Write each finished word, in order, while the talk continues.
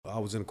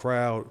was in a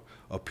crowd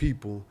of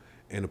people,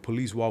 and the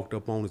police walked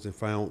up on us and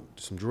found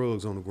some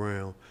drugs on the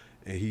ground,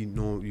 and he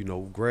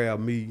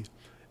grabbed me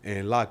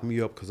and locked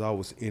me up because I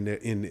was in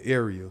the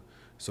area.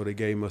 So they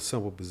gave me a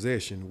simple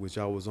possession, which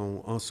I was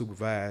on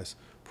unsupervised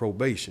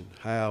probation.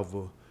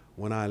 However,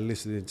 when I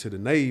enlisted into the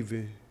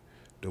Navy,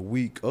 the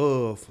week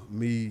of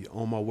me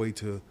on my way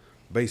to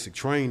basic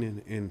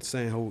training in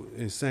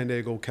San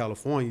Diego,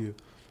 California,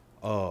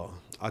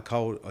 I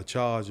caught a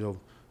charge of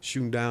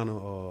shooting down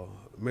a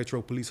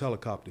Metro Police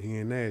helicopter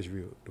here in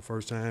Nashville. The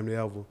first time they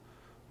ever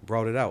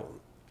brought it out.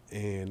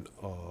 And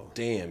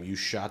damn, you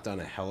shot down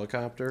a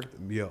helicopter?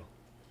 Yeah.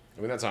 I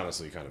mean, that's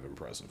honestly kind of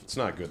impressive. It's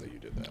not good that you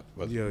did that,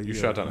 but Yeah, you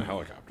shot down a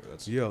helicopter.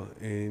 That's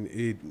and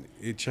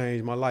it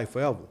changed my life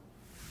forever.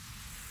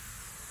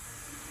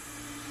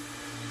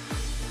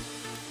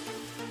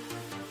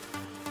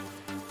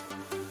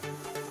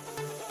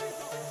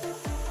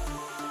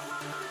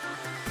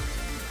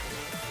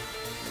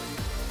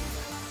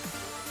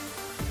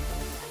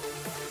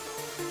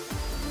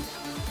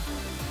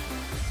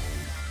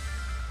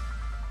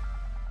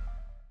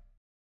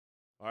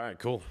 All right,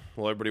 cool.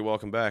 Well, everybody,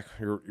 welcome back.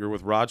 You're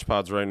with Raj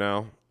Pods right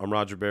now. I'm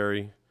Roger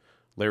Berry,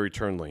 Larry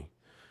Turnley.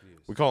 Yes.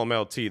 We call him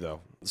LT, though.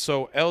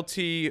 So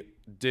LT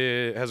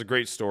has a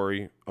great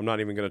story. I'm not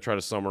even going to try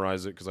to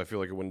summarize it because I feel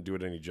like it wouldn't do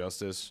it any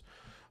justice.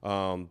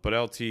 But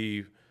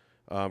LT,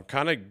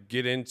 kind of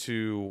get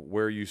into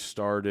where you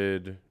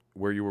started,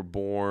 where you were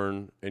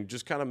born, and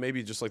just kind of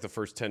maybe just like the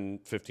first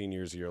 10, 15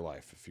 years of your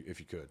life, if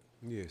you could.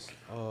 Yes.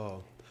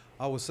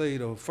 I would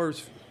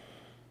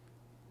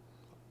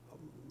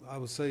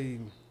say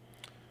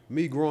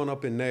me growing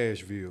up in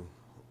Nashville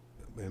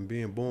and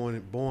being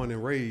born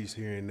and raised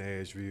here in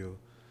Nashville,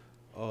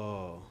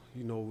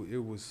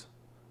 it was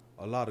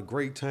a lot of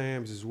great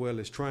times as well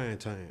as trying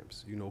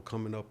times,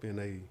 coming up in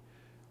a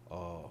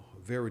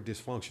very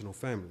dysfunctional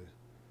family.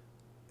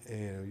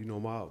 And,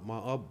 my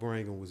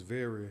upbringing was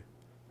very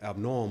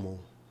abnormal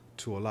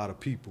to a lot of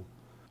people,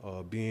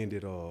 being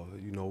that,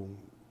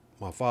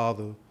 my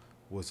father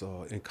was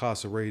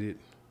incarcerated,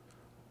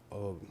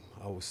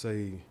 I would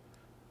say,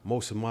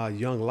 most of my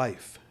young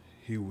life.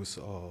 He was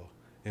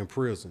in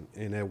prison,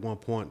 and at one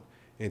point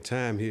in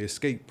time he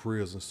escaped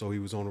prison, so he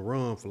was on the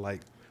run for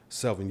like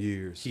 7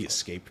 years. He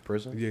escaped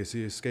prison? Yes,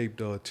 he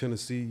escaped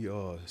Tennessee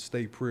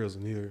State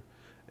Prison here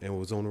and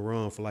was on the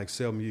run for like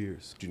 7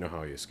 years. Do you know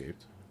how he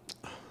escaped?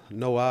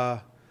 No,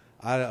 I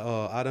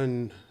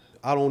don't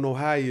know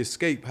how he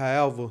escaped.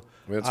 However,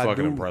 I mean, that's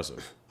fucking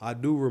impressive. I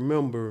do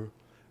remember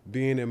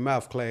being in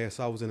math class.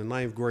 I was in the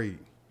 9th grade,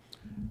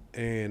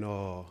 and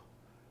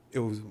it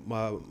was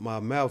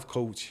my math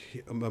coach,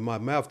 my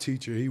math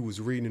teacher. He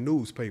was reading the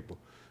newspaper,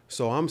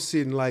 so I'm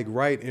sitting like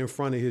right in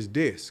front of his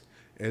desk.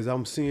 As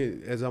I'm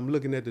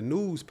looking at the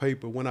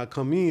newspaper, when I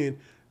come in,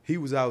 he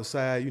was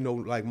outside.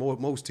 Like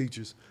most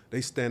teachers, they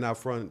stand out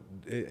front,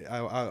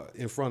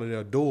 in front of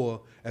their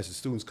door as the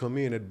students come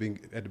in at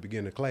the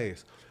beginning of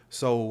class.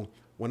 So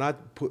when I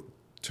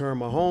turn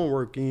my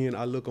homework in,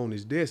 I look on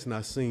his desk and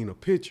I seen a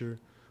picture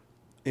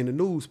in the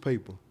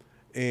newspaper.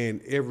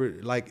 And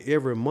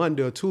every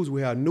Monday or Tuesday,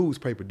 we have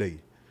newspaper day.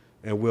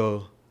 And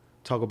we'll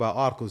talk about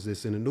articles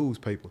that's in the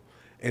newspaper.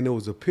 And there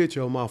was a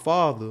picture of my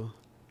father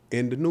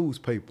in the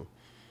newspaper.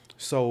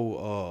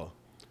 So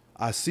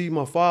I see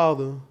my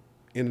father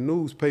in the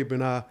newspaper,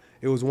 and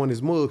it was one of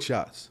his mug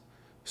shots.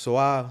 So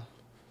I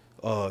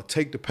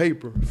take the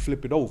paper,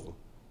 flip it over,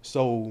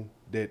 so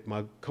that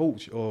my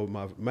coach or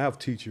my math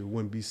teacher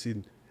wouldn't be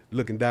sitting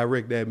looking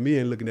direct at me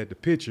and looking at the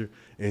picture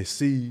and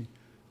see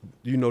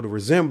the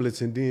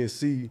resemblance, and then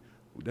see,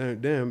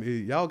 damn,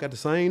 y'all got the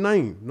same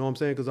name, you know what I'm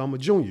saying, because I'm a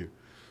junior.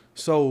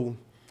 So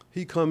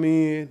he come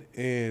in,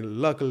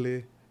 and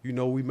luckily,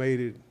 we made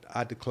it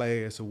out the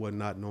class or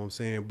whatnot, you know what I'm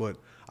saying. But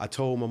I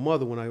told my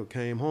mother when I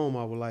came home,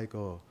 I was like,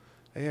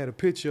 they had a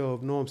picture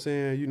of, you know what I'm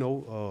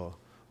saying,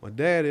 my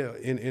dad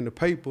in the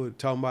paper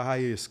talking about how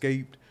he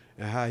escaped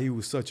and how he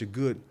was such a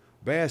good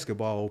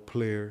basketball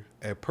player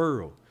at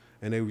Pearl.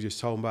 And they were just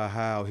talking about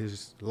how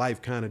his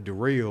life kind of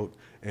derailed,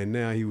 and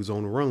now he was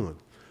on the run.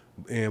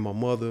 And my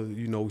mother,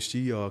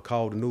 she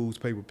called the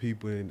newspaper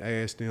people and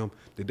asked them,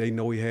 did they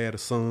know he had a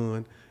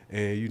son?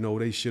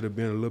 And, they should have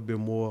been a little bit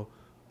more,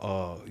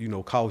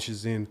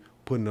 cautious in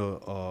putting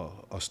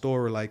a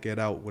story like that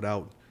out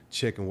without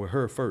checking with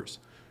her first.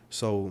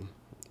 So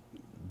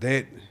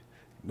that,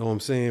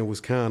 was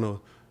kind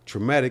of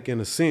traumatic in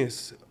a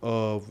sense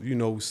of,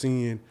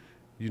 seeing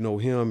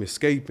him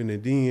escaping,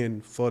 and then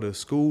for the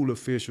school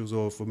officials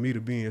or for me to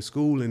be in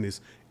school and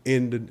it's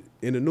in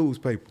the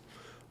newspaper.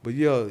 But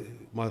yeah,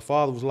 my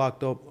father was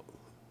locked up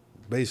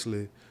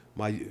basically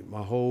my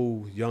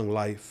whole young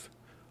life.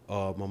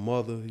 My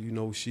mother,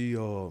 she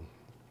a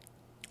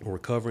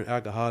recovering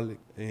alcoholic,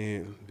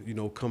 and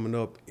coming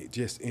up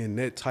just in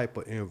that type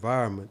of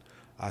environment,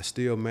 I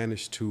still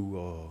managed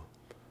to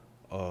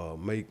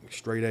make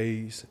straight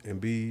A's and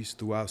B's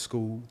throughout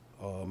school,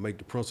 make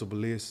the principal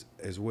list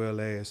as well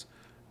as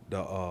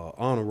the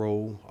honor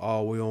roll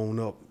all the way on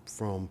up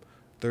from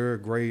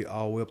 3rd grade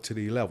all the way up to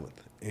the 11th.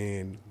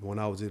 And when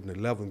I was in the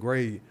 11th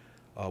grade,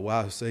 well,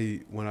 I would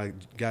say when I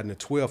got in the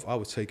 12th, I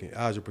was taking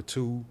Algebra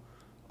 2,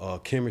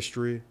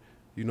 chemistry,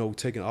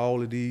 taking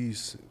all of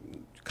these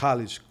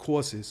college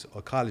courses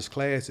or college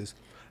classes.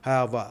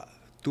 However,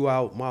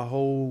 throughout my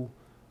whole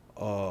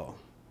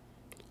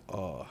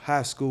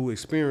high school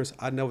experience,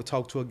 I never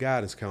talked to a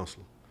guidance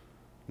counselor.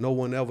 No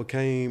one ever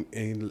came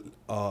and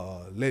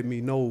let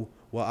me know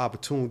what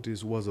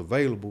opportunities was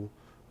available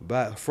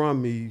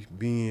from me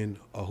being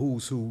a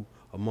who's who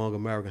among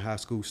American high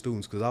school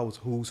students, because I was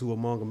who's who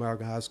among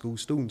American high school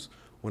students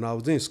when I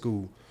was in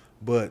school,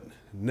 but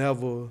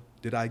never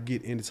did I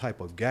get any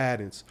type of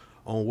guidance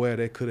on where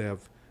they could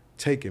have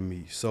taken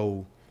me.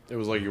 So it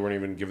was like you weren't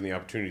even given the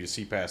opportunity to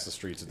see past the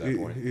streets at that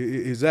point.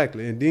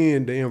 Exactly. And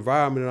then the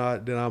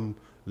environment that I'm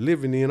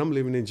living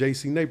in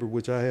J.C. Napier,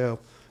 which I have,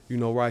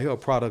 right here, a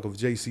product of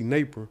J.C.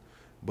 Napier,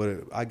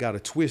 but I got a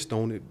twist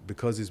on it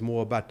because it's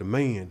more about the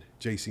man,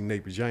 J.C.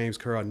 Napier. James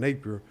Carroll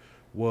Napier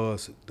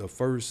was the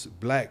first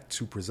black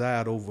to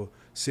preside over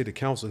city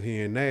council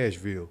here in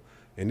Nashville,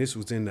 and this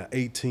was in the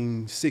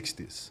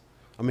 1860s.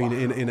 I mean,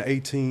 in the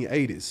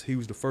 1880s, he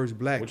was the first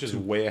black. Which is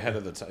way ahead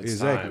of its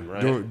exactly, time,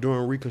 right?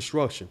 During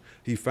Reconstruction.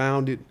 He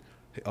founded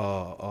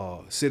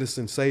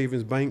Citizen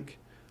Savings Bank,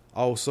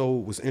 also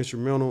was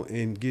instrumental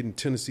in getting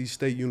Tennessee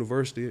State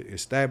University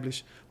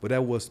established, but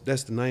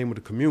that's the name of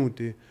the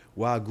community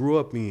where I grew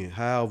up in.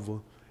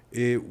 However,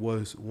 it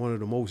was one of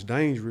the most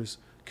dangerous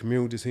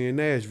communities here in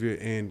Nashville,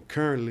 and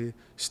currently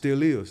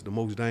still is the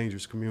most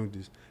dangerous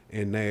communities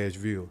in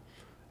Nashville.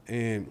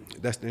 And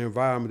that's the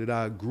environment that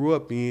I grew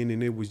up in,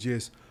 and it was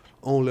just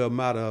only a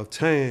matter of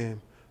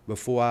time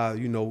before I,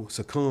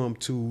 succumbed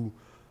to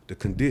the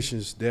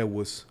conditions that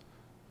was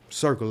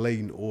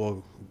circulating,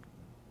 or,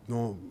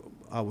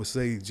 I would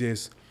say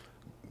just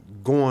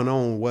going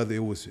on, whether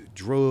it was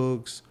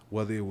drugs,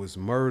 whether it was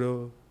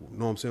murder,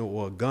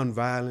 or gun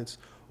violence,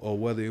 or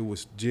whether it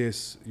was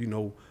just,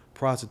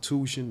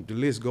 prostitution. The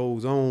list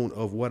goes on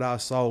of what I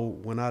saw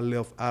when I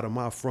left out of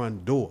my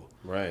front door.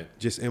 Right.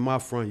 Just in my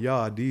front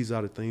yard, these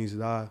are the things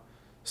that I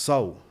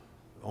saw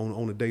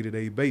on a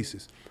day-to-day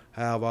basis.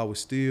 However, I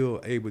was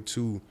still able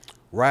to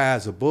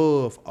rise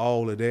above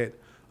all of that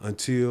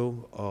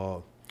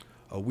until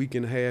a week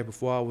and a half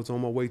before I was on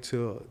my way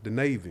to the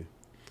Navy.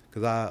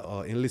 Because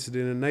I enlisted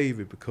in the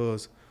Navy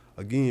because,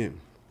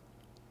 again,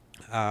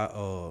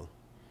 I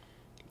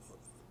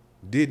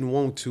didn't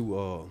want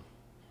to,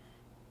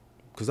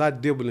 because I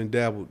dibbled and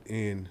dabbled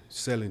in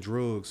selling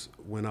drugs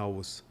when I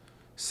was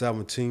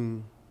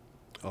 17.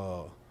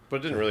 But it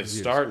didn't really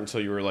start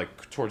until you were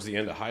like towards the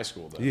end of high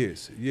school, then.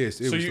 Yes.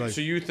 So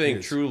you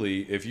think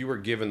truly, if you were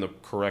given the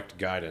correct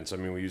guidance, I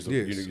mean, we use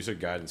you said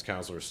guidance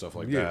counselor, stuff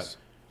like that.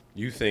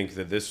 You think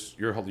that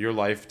your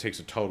life takes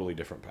a totally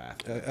different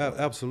path?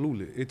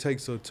 Absolutely, it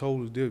takes a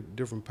totally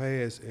different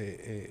path,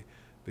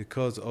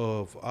 because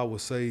of, I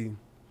would say,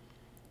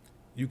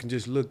 you can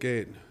just look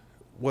at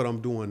what I'm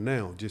doing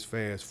now, just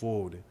fast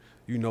forwarding.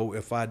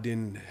 If I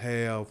didn't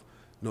have,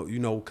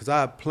 because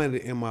I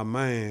planted in my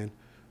mind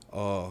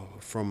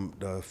from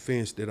the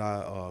offense that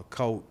I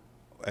caught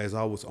as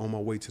I was on my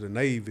way to the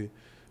Navy,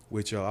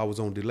 which I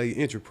was on delayed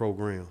entry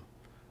program,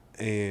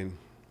 and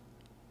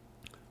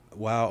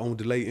while on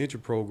delayed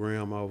entry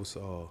program, I was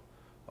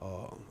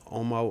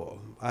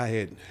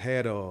I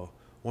had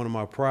one of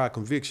my prior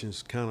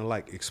convictions kind of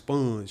like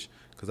expunged,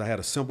 because I had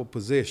a simple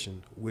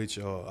possession, which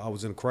I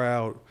was in a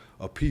crowd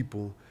of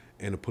people,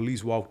 and the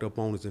police walked up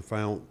on us and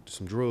found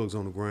some drugs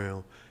on the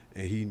ground,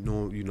 and he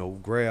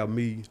grabbed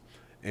me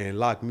and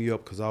locked me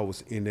up because I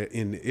was in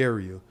the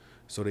area.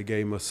 So they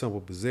gave me a simple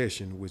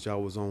possession, which I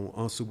was on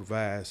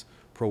unsupervised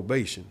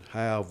probation.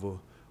 However,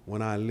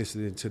 when I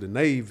enlisted into the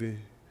Navy,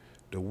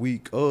 the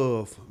week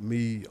of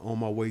me on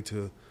my way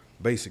to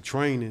basic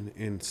training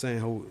in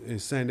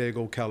San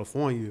Diego,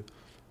 California,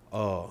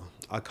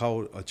 I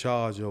caught a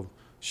charge of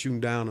shooting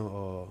down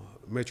a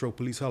Metro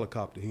Police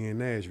helicopter here in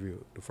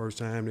Nashville. The first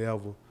time they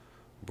ever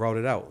brought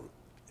it out.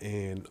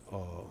 And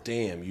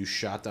damn, you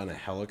shot down a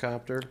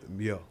helicopter?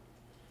 Yeah.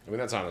 I mean,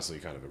 that's honestly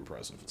kind of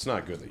impressive. It's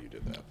not good that you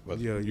did that, but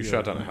you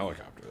shot down a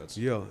helicopter.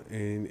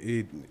 And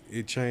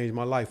it changed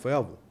my life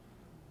forever.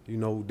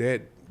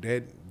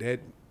 That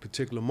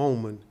particular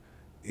moment,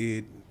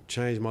 it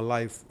changed my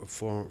life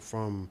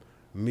from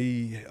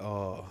me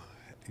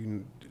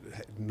having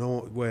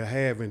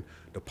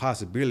the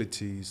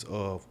possibilities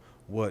of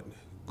what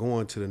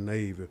going to the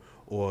Navy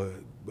or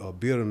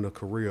building a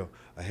career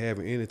or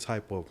having any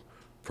type of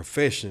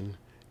profession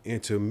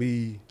into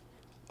me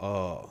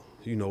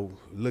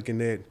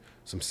looking at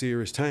some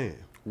serious time.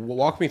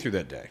 Walk me through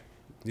that day.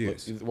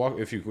 Yes. If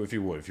you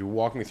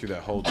walk me through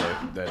that whole day,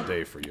 that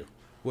day for you.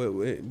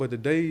 Well, but the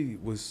day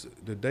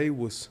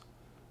was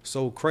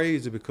so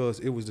crazy because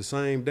it was the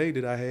same day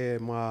that I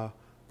had my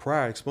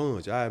prior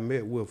expunge. I had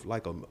met with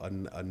like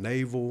a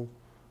naval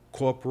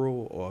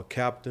corporal or a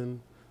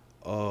captain,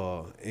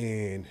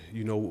 and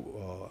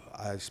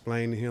I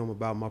explained to him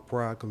about my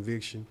prior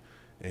conviction,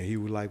 and he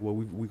was like, "Well,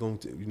 we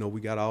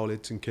we got all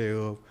that taken care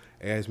of."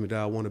 Asked me, did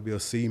I want to be a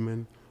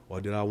seaman,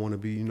 or did I want to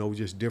be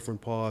just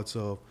different parts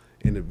of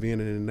being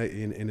in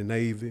the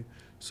Navy?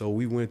 So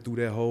we went through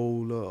that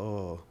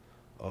whole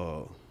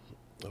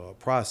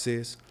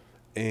process,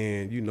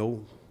 and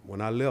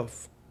when I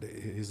left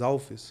his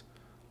office,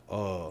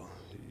 my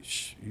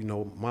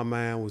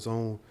mind was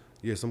on,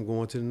 yes, I'm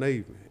going to the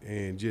Navy.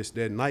 And just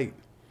that night,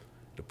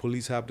 the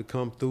police have to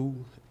come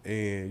through,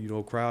 and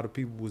a crowd of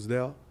people was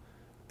there,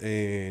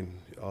 and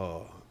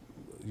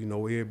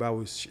everybody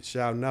was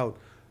shouting out,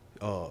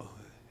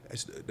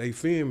 they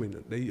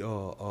filming, they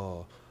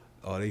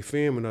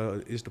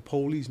filming, it's the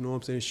police, you know what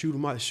I'm saying? Shoot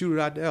them out, shoot it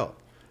out there.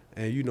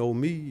 And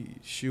me,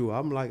 sure,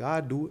 I'm like, I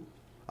do it,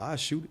 I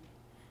shoot it,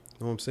 you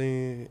know what I'm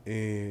saying?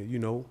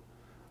 And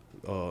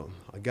I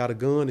got a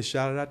gun and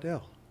shot it out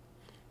there.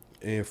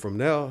 And from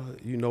there,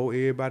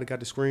 everybody got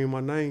to scream my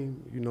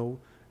name.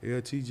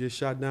 LT just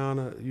shot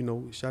down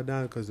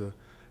because the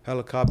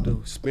helicopter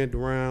spent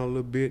around a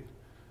little bit.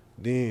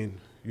 Then,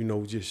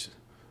 just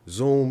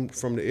zoomed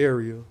from the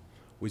area,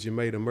 which it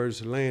made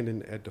emergency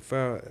landing at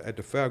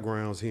the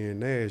fairgrounds here in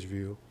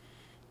Nashville.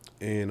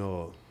 And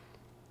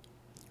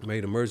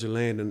made emergency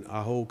landing.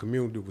 Our whole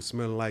community was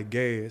smelling like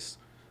gas.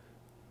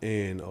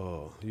 And,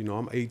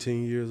 I'm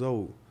 18 years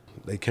old.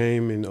 They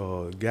came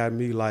and got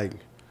me like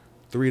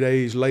 3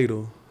 days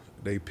later.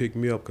 They picked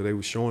me up because they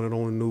were showing it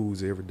on the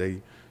news every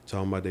day,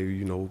 talking about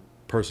they,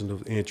 person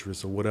of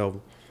interest or whatever.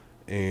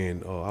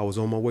 And I was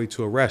on my way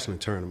to a wrestling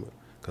tournament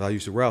because I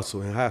used to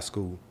wrestle in high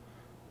school.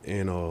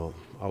 And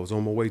I was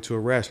on my way to a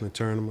wrestling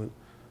tournament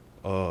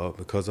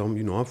because I'm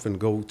finna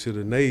go to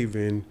the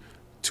Navy in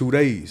 2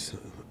 days.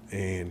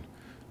 And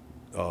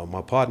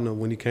my partner,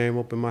 when he came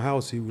up in my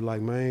house, he was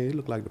like, man, it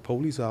looked like the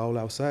police are all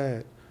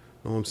outside.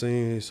 You know what I'm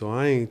saying? So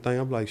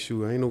I'm like,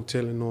 shoot, ain't no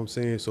telling, you know what I'm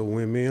saying? So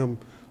when me and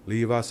him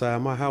leave outside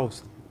my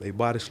house, they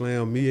body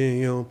slam me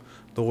and him,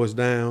 throw us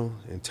down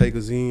and take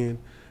us in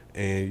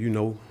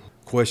and,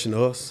 question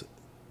us.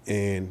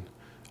 And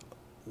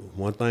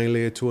one thing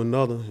led to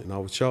another, and I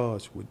was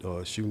charged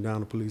with shooting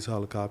down a police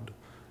helicopter.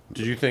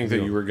 Did you think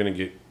that you were going to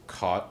get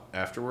caught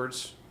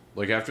afterwards?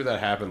 Like, after that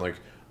happened, like,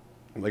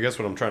 I guess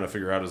what I'm trying to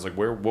figure out is, like,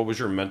 what was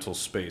your mental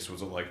space?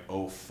 Was it like,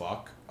 oh,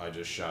 fuck, I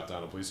just shot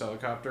down a police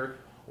helicopter?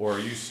 Or are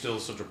you still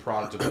such a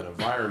product of an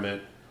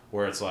environment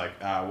where it's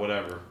like,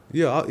 whatever?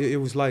 Yeah, it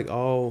was like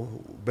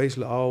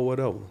basically all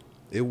whatever.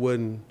 It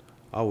wasn't,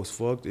 I was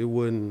fucked. It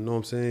wasn't, you know what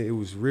I'm saying? It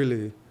was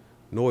really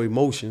no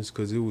emotions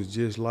because it was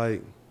just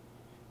like,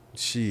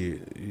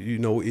 shit,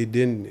 it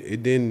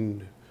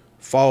didn't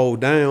fall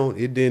down.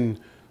 It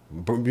didn't,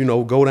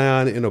 go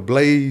down in a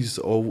blaze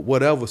or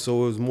whatever.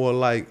 So it was more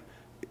like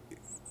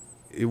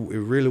it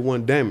really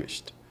wasn't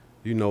damaged.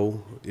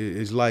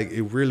 It's like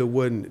it really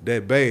wasn't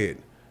that bad.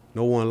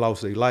 No one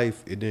lost their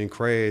life. It didn't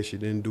crash. It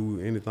didn't do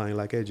anything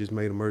like that. It just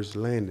made emergency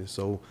landing.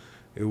 So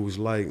it was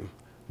like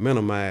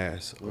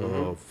minimized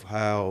of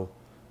how,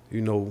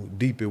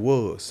 deep it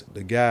was.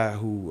 The guy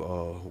who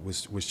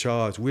was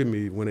charged with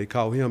me, when they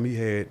caught him, he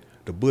had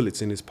the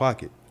bullets in his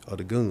pocket of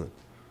the gun.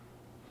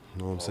 You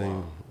know what I'm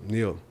saying? Wow.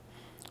 Yeah.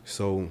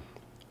 So,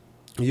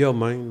 yeah,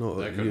 man.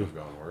 That could have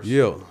gone worse.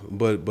 Yeah,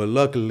 but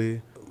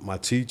luckily, my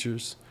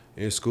teachers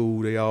in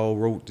school, they all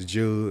wrote the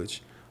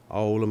judge.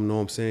 All of them, know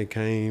what I'm saying,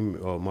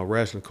 came. My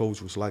wrestling coach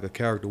was like a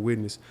character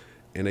witness,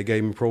 and they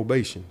gave me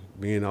probation,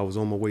 being I was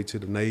on my way to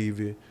the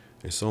Navy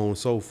and so on and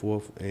so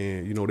forth.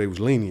 And, they was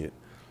lenient.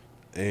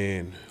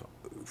 And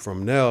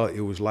from there,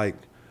 it was like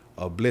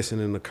a blessing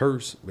and a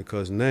curse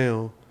because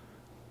now,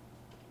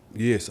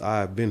 yes,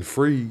 I've been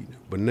freed,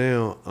 but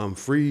now I'm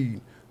freed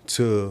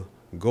to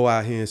go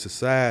out here in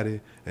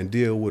society and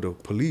deal with a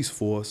police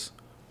force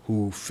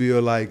who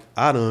feel like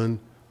I done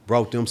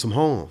brought them some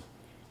harm.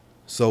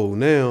 So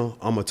now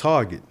I'm a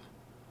target.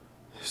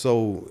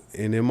 So,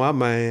 and in my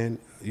mind,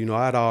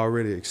 I'd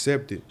already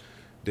accepted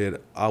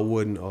that I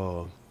wasn't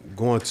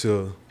going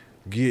to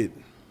get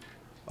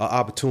an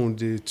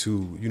opportunity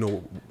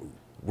to,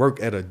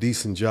 work at a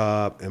decent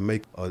job and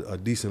make a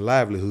decent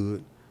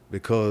livelihood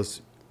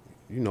because,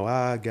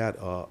 I got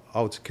an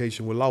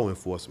altercation with law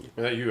enforcement.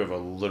 And you have a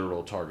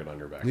literal target on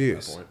your back at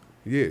that point.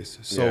 Yes.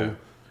 So yeah.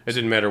 It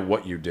didn't matter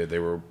what you did. They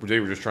were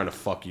just trying to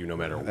fuck you no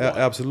matter what.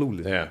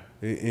 Absolutely. Yeah.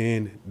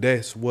 And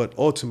that's what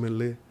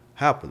ultimately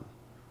happened.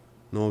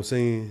 You know what I'm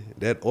saying?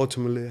 That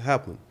ultimately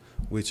happened,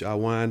 which I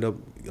wind up,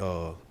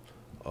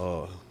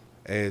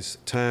 as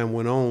time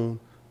went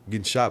on,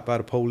 getting shot by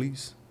the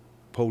police.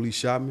 Police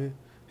shot me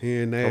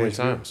here in Nashville. How many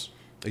times?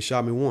 They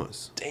shot me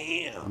once.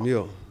 Damn.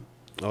 Yeah.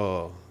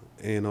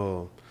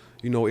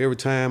 Every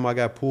time I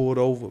got pulled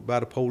over by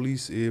the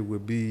police, it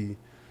would be,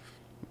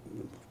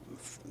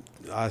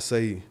 I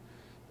say,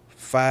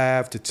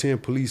 5 to 10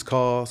 police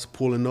cars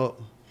pulling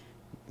up,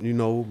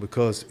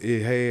 because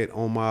it had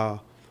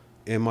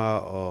in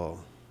my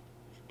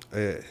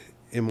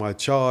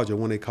charger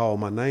when they called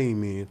my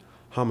name in,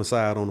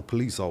 homicide on a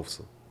police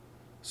officer.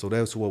 So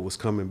that's what was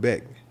coming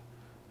back.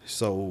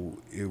 So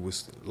it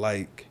was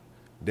like,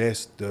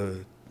 this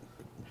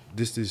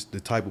is the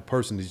type of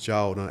person that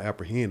y'all done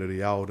apprehended, that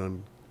y'all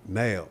done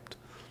nabbed,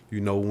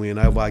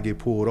 whenever I get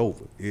pulled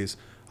over.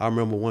 I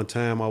remember one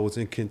time I was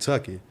in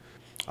Kentucky.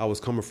 I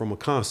was coming from a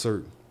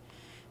concert,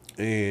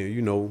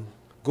 and,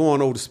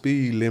 going over the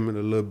speed limit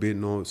a little bit,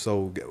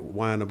 so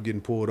wind up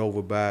getting pulled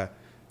over by,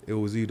 it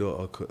was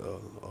either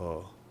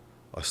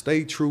a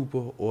state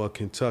trooper or a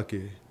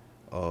Kentucky,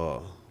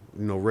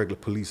 regular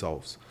police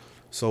officer.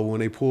 So when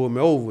they pulled me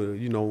over,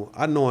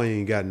 I know I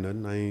ain't got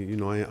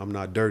nothing. I'm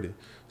not dirty.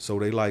 So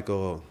they like,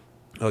 you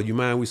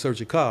mind we search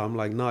your car? I'm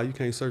like, nah, you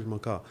can't search my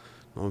car.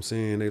 Know what I'm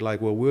saying? They like,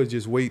 well, we'll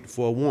just wait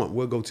for a warrant.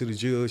 We'll go to the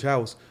judge's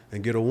house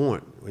and get a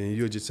warrant, and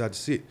you'll just have to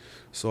sit.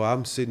 So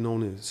I'm sitting on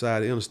the side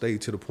of the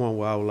interstate to the point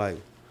where I was like,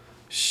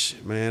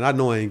 man, I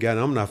know I ain't got it.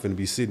 I'm not finna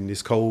be sitting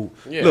this cold.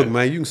 Yeah. Look,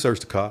 man, you can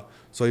search the car.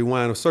 So he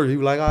wind up searching. He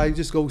was like, all right,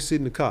 just go sit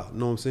in the car. You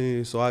know what I'm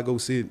saying? So I go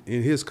sit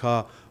in his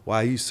car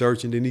while he's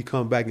searching. Then he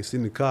come back and sit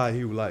in the car. And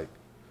he was like,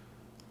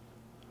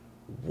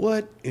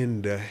 what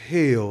in the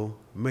hell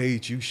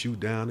made you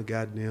shoot down the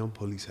goddamn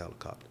police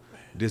helicopter?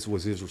 This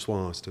was his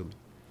response to me.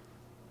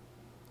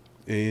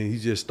 And he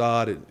just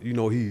started, he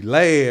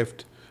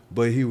laughed,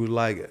 but he was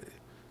like,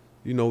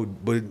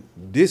 but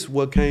this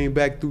what came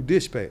back through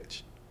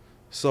dispatch.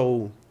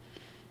 So,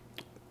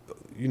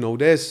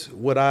 that's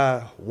what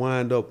I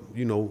wind up,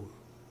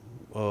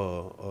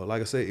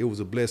 like I said, it was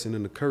a blessing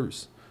and a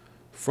curse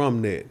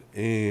from that.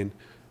 And,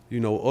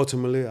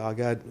 ultimately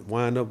I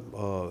wind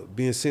up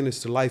being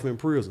sentenced to life in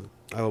prison.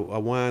 I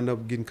wind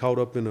up getting caught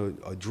up in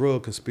a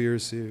drug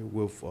conspiracy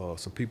with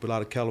some people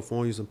out of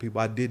California, some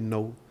people I didn't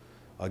know.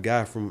 A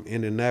guy from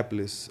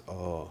Indianapolis,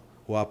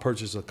 who I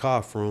purchased a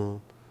car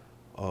from,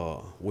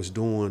 was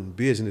doing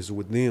business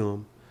with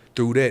them.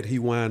 Through that, he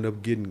wound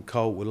up getting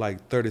caught with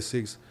like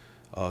 36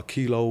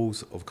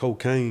 kilos of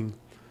cocaine.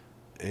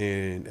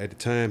 And at the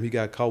time he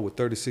got caught with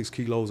 36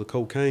 kilos of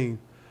cocaine,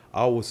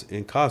 I was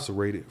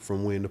incarcerated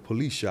from when the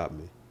police shot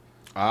me.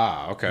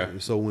 Ah, okay.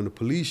 So when the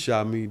police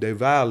shot me, they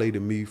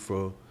violated me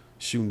for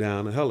shooting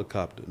down a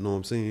helicopter. You know what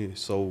I'm saying?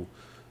 So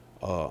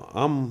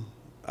I'm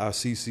our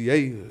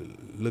CCA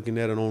looking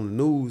at it on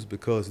the news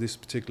because this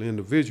particular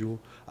individual,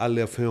 I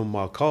left him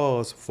my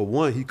cars. For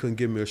one, he couldn't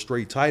give me a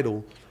straight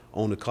title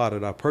on the car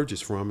that I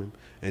purchased from him.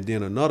 And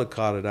then another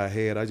car that I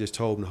had, I just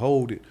told him to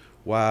hold it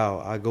while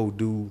I go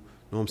do, you know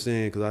what I'm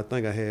saying? Because I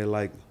think I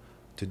had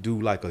to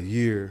do a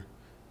year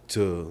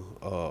to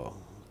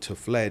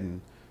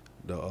flatten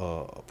the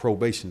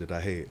probation that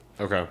I had.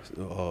 Okay.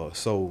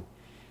 So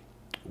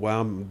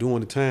while I'm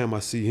doing the time, I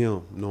see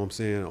him, you know what I'm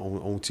saying,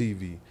 on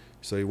TV.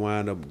 So he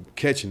wound up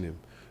catching him.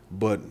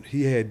 But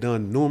he had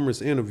done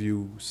numerous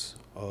interviews,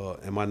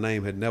 and my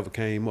name had never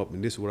came up.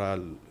 And this is what I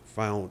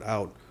found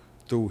out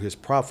through his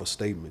proffer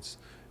statements,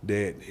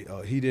 that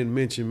he didn't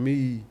mention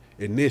me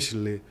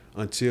initially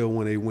until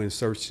when they went and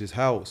searched his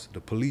house,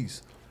 the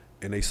police,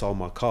 and they saw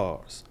my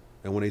cars.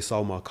 And when they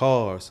saw my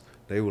cars,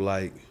 they were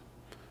like,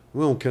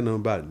 we don't care nothing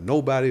about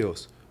nobody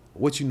else.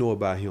 What you know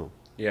about him?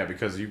 Yeah,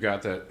 because you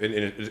got that,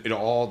 and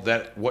all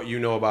that, what you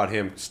know about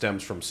him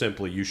stems from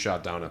simply you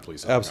shot down a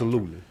police officer.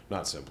 Absolutely.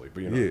 Not simply,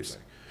 but you know what I'm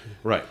saying.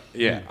 Right,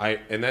 yeah.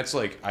 And that's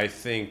I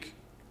think,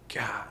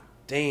 God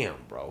damn,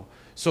 bro.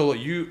 So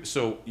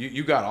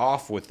you got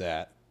off with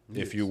that,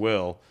 if you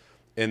will,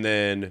 and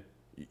then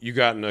you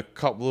got in a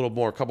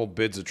couple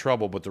bids of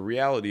trouble, but the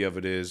reality of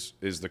it is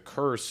the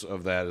curse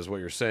of that is what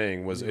you're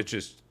saying was it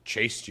just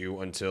chased you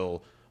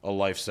until a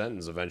life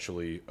sentence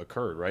eventually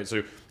occurred, right?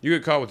 So you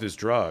get caught with his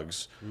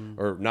drugs,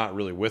 or not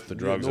really with the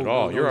drugs at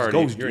all. You're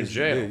in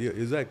jail. Yeah,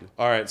 exactly.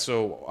 All right,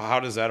 so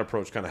how does that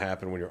approach kind of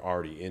happen when you're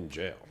already in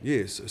jail?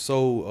 Yes.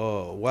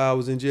 So while I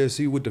was in jail,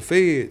 see, with the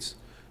feds,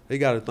 they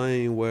got a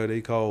thing where they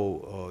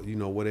call,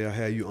 where they'll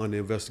have you under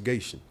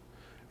investigation.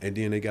 And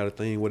then they got a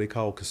thing where they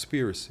call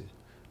conspiracy.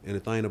 And the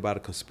thing about a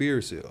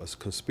conspiracy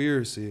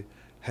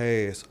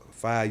has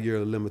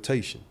 5-year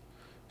limitation.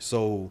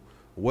 So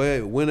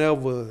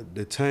whenever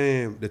the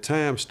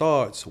time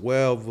starts,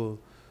 wherever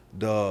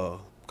the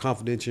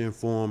confidential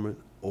informant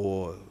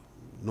or, you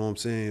know what I'm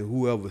saying,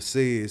 whoever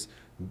says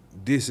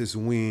this is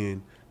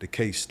when the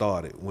case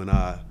started, when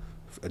I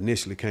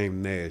initially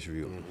came to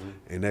Nashville. Mm-hmm.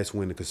 And that's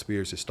when the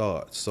conspiracy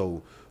starts.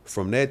 So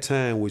from that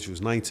time, which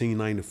was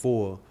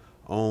 1994,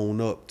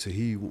 on up to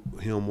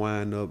him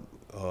wind up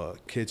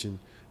catching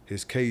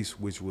his case,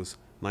 which was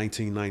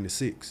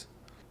 1996.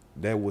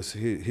 That was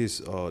his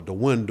the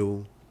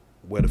window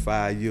where the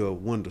 5-year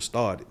window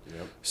started.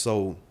 Yep.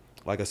 So,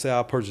 like I said,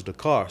 I purchased a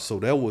car. So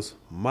that was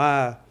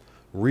my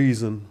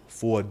reason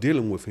for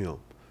dealing with him.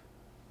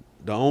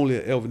 The only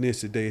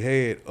evidence that they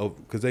had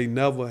because they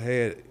never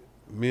had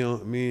me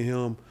and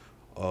him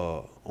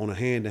on a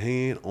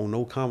hand-to-hand, on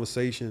no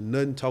conversation,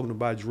 nothing talking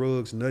about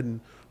drugs,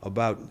 nothing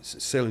about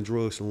selling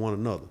drugs to one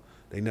another.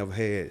 They never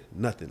had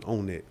nothing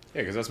on that.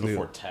 Yeah, because that's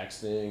before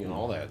texting and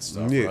all that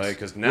stuff, yes. Right?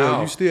 Because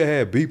now you still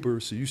had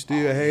beepers. You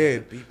still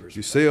had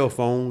your cell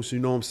phones, you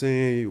know what I'm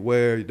saying,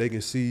 where they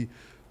can see,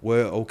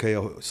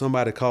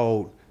 somebody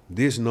called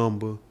this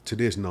number to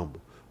this number,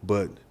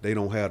 but they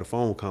don't have the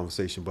phone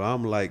conversation. But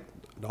I'm like,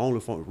 the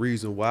only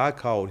reason why I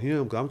called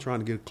him, because I'm trying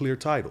to get a clear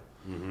title.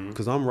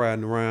 Because I'm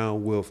riding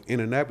around with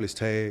Indianapolis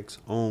tags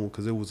on,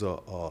 because it was a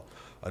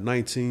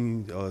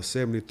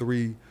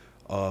 1973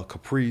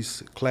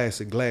 Caprice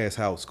classic glass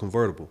house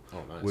convertible.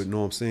 Oh, nice. With, you know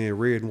what I'm saying,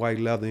 red and white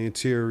leather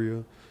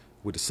interior,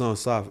 with the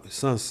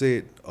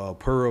sunset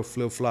pearl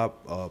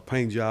flip-flop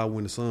paint job.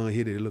 When the sun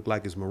hit it, it looked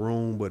like it's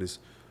maroon, but it's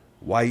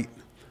white.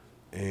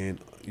 And,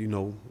 you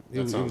know,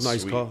 it was a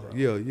nice sweet, car.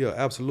 bro. Yeah,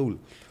 absolutely.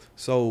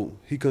 So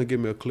he couldn't give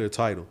me a clear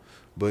title.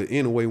 But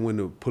anyway, when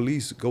the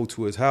police go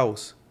to his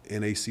house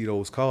and they see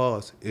those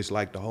cars, it's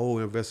like the whole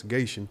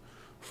investigation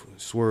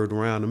swerved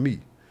around to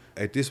me.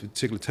 At this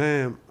particular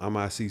time, I'm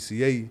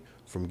ICCA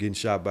from getting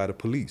shot by the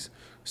police.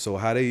 So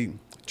how they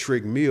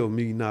trick me of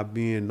me not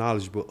being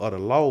knowledgeable of the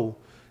law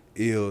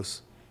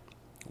is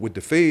with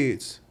the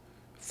feds,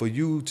 for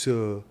you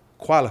to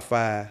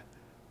qualify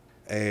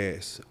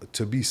as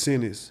to be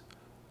sentenced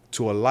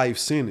to a life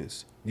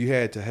sentence, you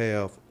had to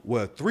have,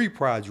 3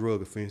 prior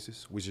drug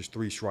offenses, which is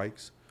 3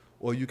 strikes,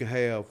 or you can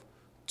have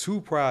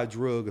 2 prior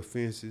drug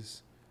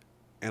offenses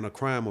and a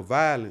crime of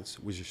violence,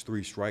 which is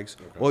 3 strikes,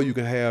 or you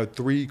can have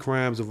 3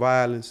 crimes of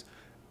violence,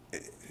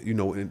 you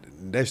know, and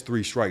that's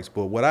 3 strikes.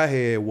 But what I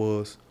had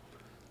was,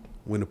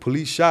 when the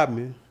police shot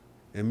me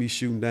and me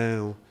shooting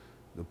down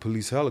the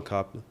police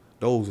helicopter,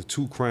 those are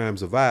 2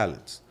 crimes of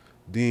violence.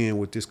 Then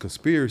with this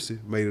conspiracy,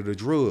 made it a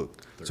drug.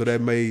 So that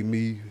made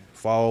me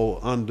fall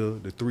under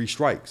the 3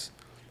 strikes.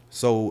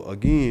 So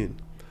again,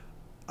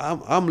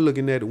 I'm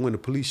looking at it when the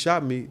police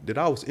shot me that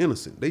I was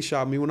innocent. They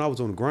shot me when I was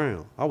on the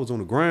ground. I was on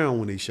the ground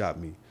when they shot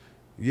me.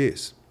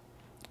 Yes.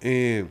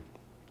 And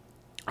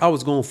I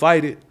was gonna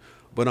fight it,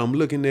 but I'm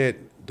looking at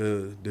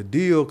the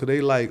deal, because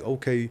they like,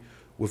 okay,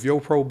 with your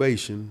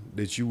probation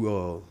that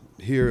you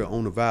here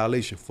on the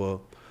violation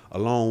for,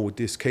 along with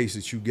this case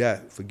that you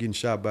got for getting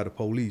shot by the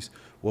police,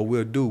 what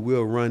we'll do,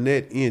 we'll run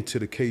that into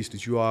the case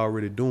that you are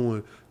already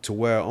doing, to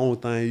where the only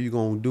thing you're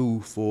going to do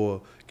for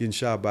getting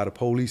shot by the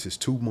police is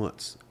 2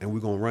 months. And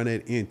we're going to run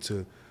that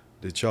into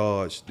the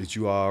charge that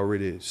you are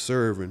already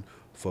serving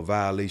for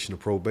violation of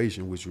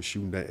probation, which was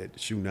shooting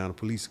down a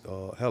police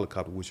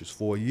helicopter, which was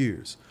 4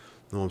 years.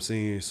 You know what I'm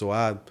saying?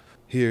 So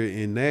here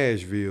in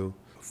Nashville,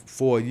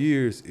 4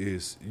 years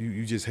is,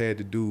 you just had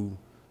to do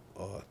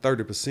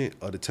 30%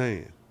 of the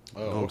time.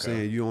 You know what I'm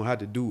saying? You don't have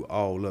to do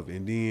all of it.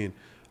 And then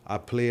I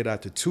played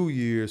out to 2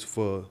 years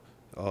for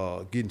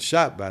getting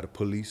shot by the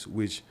police,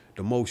 which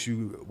the most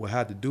you will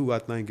have to do, I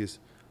think, it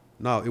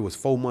was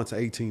 4 months or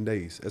 18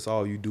 days. That's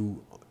all you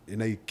do,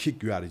 and they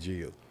kick you out of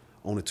jail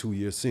on a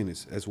 2-year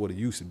sentence. That's what it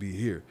used to be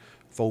here.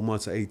 4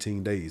 months or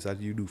 18 days.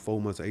 After you do 4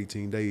 months or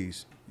 18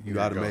 days, you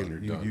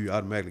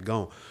automatically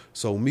gone.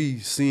 So me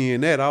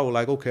seeing that, I was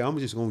like, okay, I'm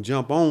just gonna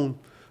jump on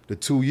the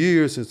 2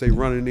 years since they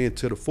running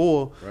into the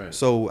 4. Right.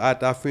 So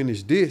after I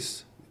finished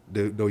this,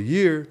 the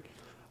year,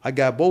 I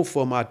got both of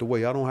them out the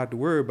way. I don't have to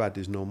worry about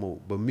this no more.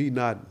 But me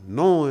not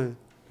knowing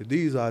that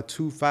these are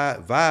 2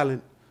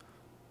 violent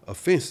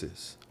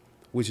offenses,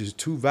 which is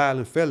 2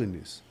 violent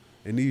felonies.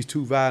 And these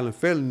 2 violent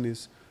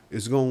felonies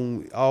is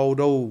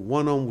although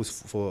one of them was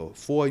for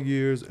 4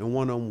 years and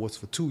one of them was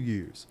for 2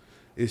 years,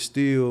 it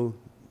still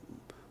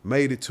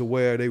made it to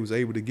where they was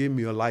able to give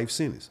me a life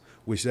sentence,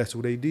 which that's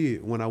what they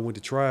did when I went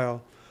to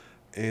trial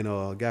and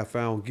got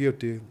found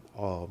guilty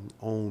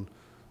on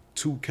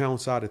 2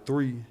 counts out of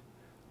 3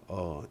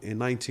 in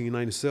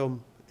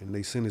 1997, and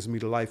they sentenced me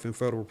to life in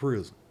federal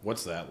prison.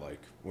 What's that like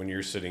when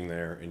you're sitting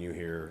there and you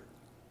hear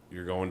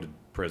you're going to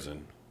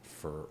prison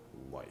for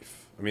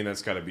life? I mean,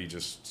 that's got to be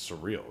just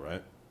surreal,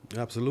 right?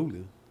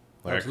 Absolutely.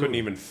 Like, I couldn't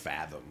even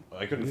fathom.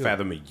 I couldn't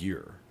fathom a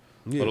year,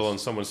 let alone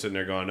someone sitting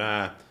there going,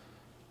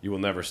 you will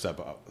never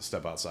step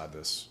outside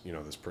this,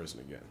 this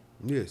prison again.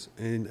 Yes,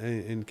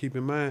 and keep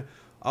in mind,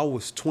 I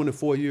was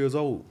 24 years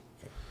old.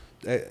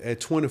 At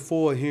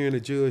 24, hearing the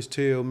judge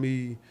tell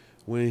me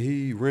when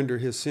he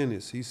rendered his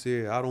sentence, he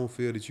said, I don't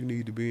feel that you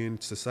need to be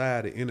in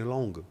society any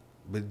longer.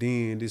 But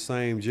then this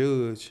same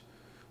judge,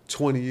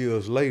 20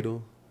 years later,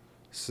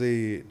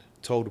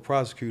 told the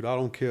prosecutor, I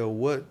don't care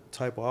what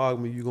type of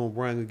argument you're going to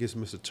bring against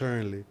Mr.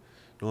 Turnley, you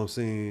know what I'm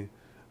saying,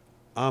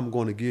 I'm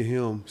going to give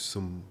him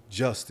some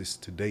justice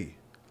today,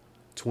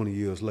 20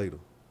 years later.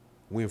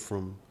 Went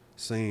from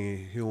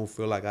saying he don't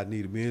feel like I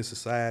need to be in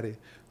society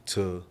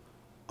to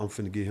I'm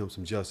finna give him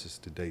some justice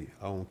today.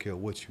 I don't care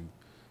what you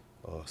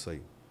say.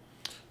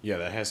 Yeah,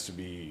 that has to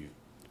be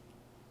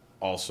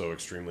also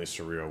extremely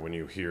surreal when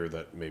you hear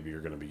that maybe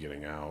you're going to be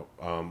getting out.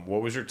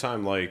 What was your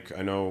time like?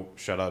 I know,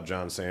 shout out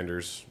John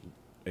Sanders,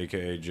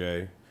 a.k.a.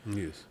 Jay,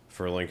 yes,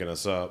 for linking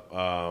us up.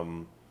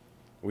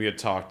 We had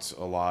talked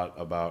a lot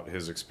about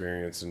his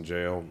experience in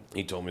jail.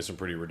 He told me some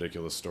pretty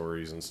ridiculous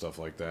stories and stuff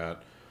like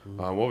that.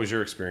 Mm-hmm. What was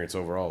your experience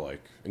overall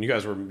like? And you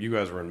guys were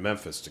in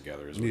Memphis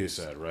together, is what you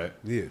said, right?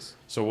 Yes.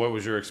 So what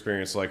was your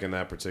experience like in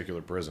that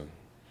particular prison?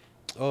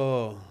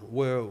 Well,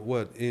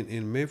 what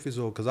in Memphis,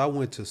 or because I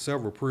went to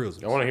several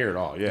prisons. I want to hear it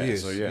all. Yeah.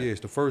 Yes. So yeah. Yes.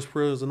 The first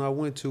prison I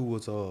went to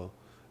was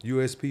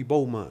USP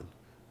Beaumont,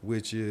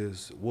 which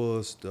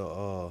was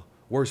the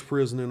worst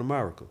prison in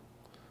America.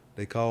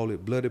 They call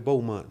it Bloody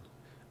Beaumont,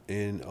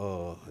 and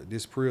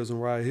this prison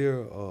right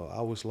here,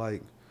 I was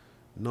like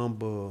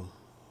number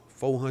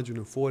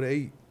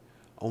 448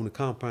 on the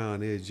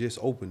compound. They had just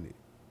opened it,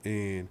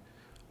 and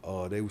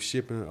they were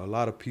shipping a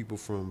lot of people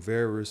from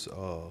various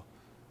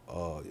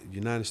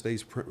United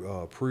States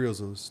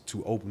prisons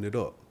to open it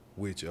up.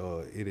 which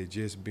it had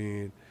just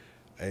been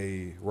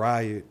a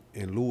riot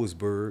in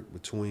Lewisburg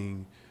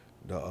between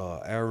the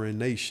Aryan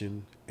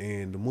Nation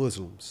and the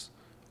Muslims,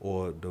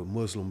 or the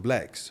Muslim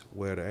blacks,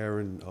 where the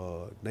Aryan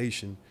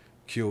Nation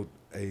killed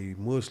a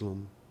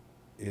Muslim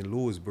in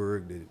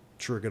Lewisburg that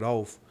triggered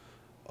off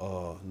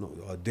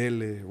a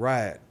deadly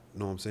riot, you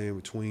know what I'm saying,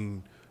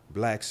 between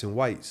blacks and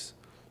whites,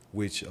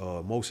 which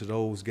most of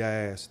those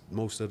guys,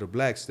 most of the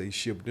blacks, they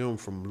shipped them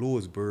from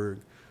Lewisburg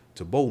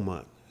to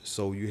Beaumont.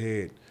 So you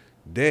had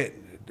that,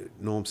 you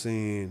know what I'm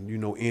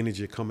saying,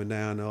 energy coming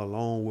down there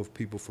along with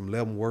people from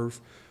Leavenworth,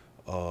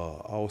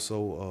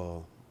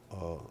 also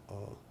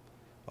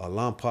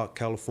Lompoc,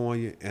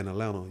 California, and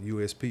Atlanta,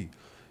 USP.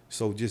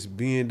 So just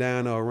being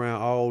down there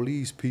around all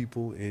these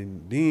people,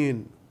 and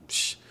then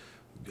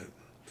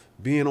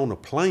being on a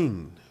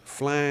plane,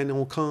 flying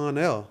on Con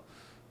Air,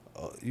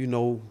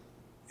 and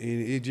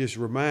it just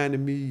reminded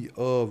me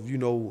of,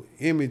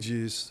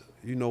 images,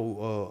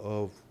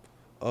 of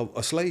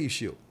a slave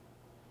ship,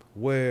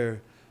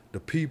 where the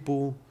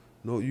people,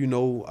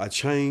 are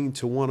chained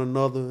to one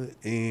another,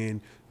 and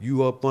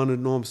you up under,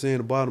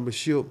 the bottom of the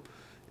ship,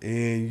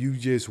 and you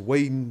just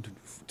waiting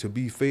to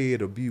be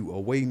fed or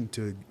waiting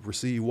to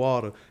receive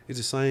water. It's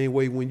the same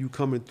way when you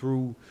coming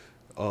through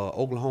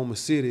Oklahoma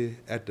City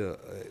at the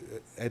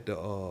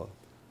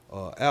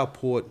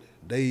airport.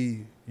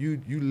 You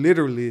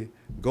literally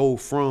go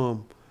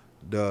from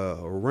the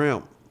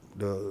ramp,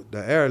 the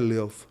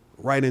airlift,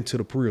 right into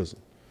the prison.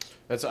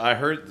 I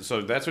heard.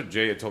 So that's what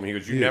Jay had told me. He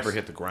goes, "You never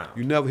hit the ground.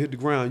 You never hit the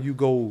ground. You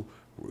go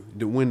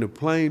when the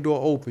plane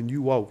door open.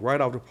 You walk right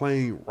off the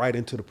plane, right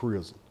into the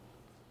prison.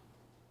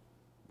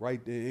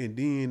 Right there, and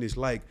then it's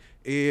like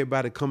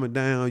everybody coming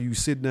down. You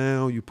sit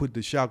down, you put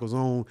the shackles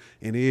on,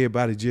 and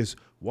everybody just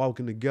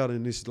walking together,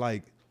 and it's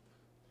like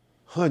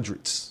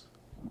hundreds.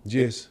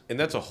 And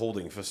that's a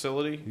holding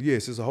facility?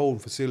 Yes, it's a holding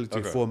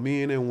facility for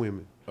men and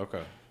women.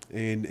 Okay.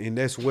 And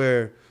that's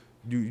where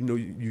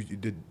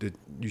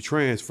you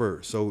transfer.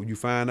 So you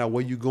find out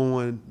where you're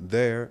going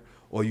there,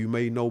 or you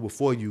may know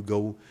before you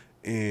go,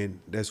 and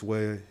that's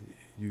where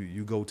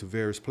you go to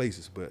various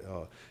places. But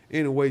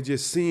anyway,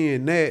 just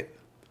seeing that,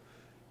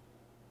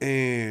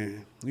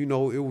 and it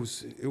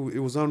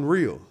was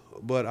unreal.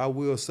 But I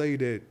will say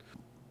that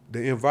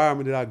the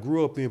environment that I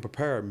grew up in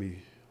prepared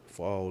me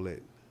for all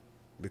that,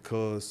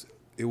 because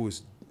it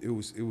was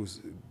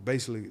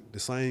basically the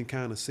same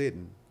kind of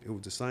setting. It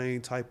was the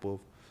same type of,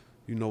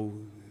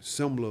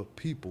 similar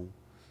people,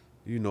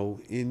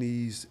 in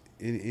these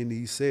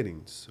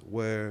settings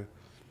where,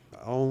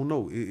 I don't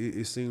know,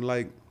 it seemed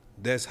like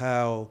that's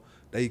how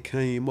they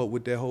came up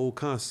with that whole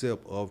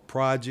concept of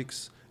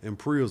projects and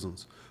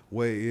prisons,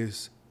 where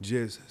it's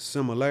just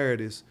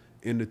similarities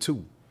in the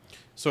two.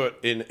 So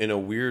in a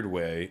weird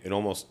way, it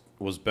almost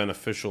was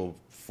beneficial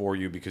for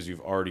you because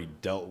you've already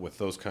dealt with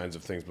those kinds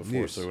of things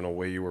before. Yes. So in a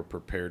way, you were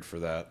prepared for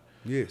that.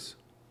 Yes.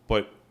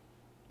 But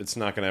it's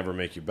not going to ever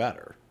make you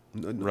better,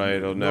 right?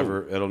 It'll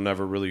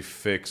never really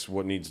fix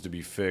what needs to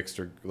be fixed,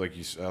 or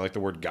I like the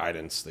word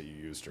guidance that you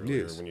used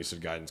earlier when you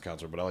said guidance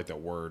counselor. But I like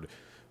that word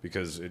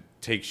because it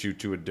takes you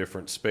to a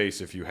different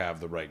space if you have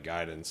the right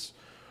guidance.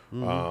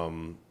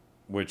 Mm-hmm.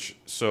 Which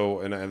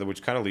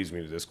kind of leads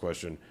me to this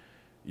question.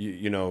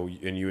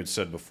 And you had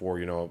said before,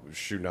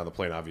 shooting down the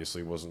plane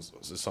obviously wasn't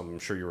something I'm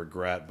sure you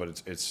regret,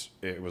 but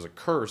it was a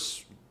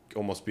curse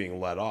almost being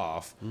let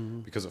off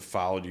because it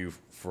followed you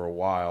for a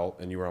while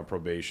and you were on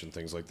probation,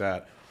 things like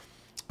that.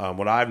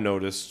 What I've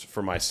noticed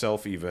for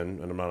myself even,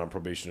 and I'm not on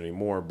probation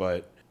anymore,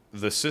 but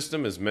the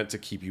system is meant to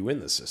keep you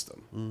in the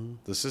system. Mm-hmm.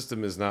 The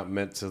system is not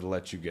meant to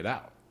let you get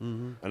out.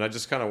 Mm-hmm. And I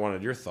just kind of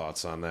wanted your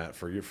thoughts on that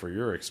for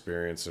your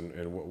experience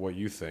and what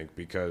you think,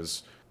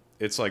 because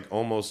it's like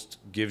almost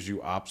gives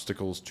you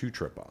obstacles to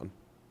trip on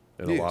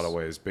in a lot of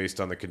ways based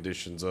on the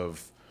conditions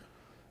of,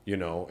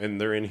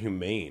 and they're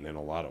inhumane in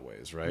a lot of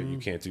ways, right? Mm-hmm. You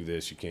can't do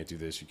this, you can't do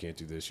this, you can't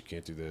do this, you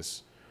can't do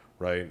this,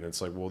 right? And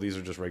it's like, well, these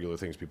are just regular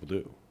things people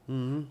do,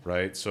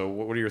 right? So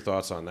what are your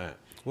thoughts on that?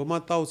 Well, my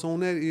thoughts on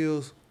that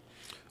is,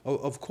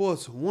 of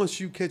course, once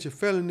you catch a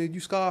felony,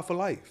 you scarred for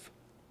life.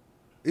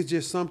 It's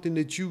just something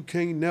that you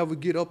can't never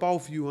get up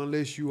off you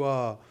unless you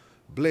are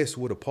blessed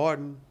with a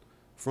pardon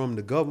from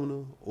the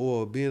governor,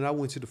 or I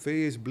went to the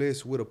feds,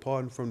 blessed with a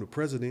pardon from the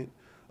president.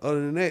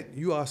 Other than that,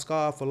 you are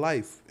scarred for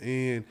life.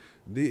 And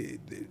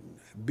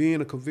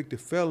being a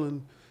convicted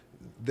felon,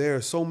 there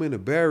are so many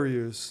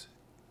barriers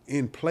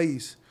in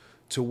place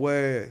to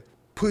where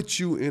put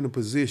you in a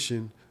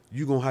position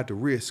you're going to have to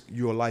risk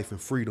your life and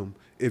freedom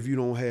if you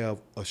don't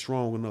have a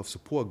strong enough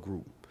support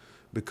group,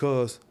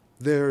 because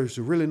there's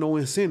really no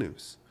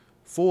incentives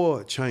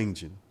for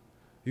changing.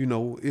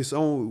 It's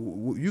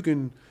on, you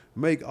can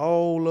make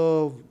all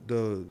of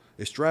the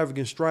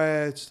extravagant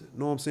strides,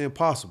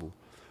 possible.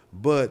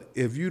 But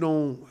if you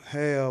don't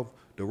have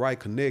the right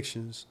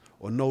connections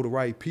or know the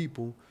right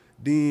people,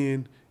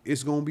 then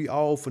it's going to be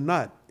all for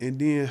naught. And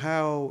then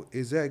how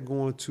is that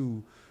going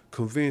to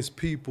convince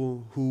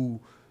people who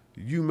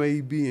you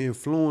may be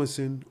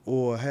influencing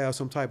or have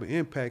some type of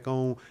impact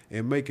on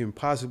and making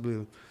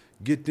possibly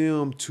get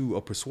them to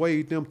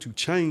persuade them to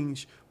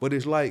change. But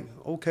it's like,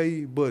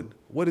 okay, but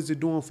what is it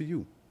doing for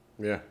you?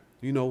 Yeah.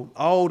 You know,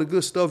 all the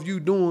good stuff you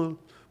doing,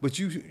 but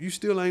you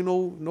still ain't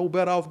no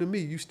better off than me.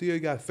 You still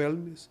got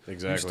felonies.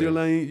 Exactly. You still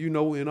ain't, you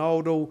know, and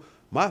although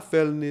my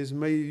felonies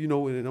may, you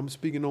know, and I'm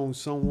speaking on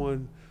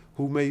someone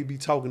who may be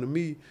talking to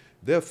me,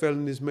 their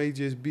felonies may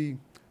just be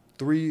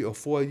 3 or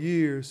 4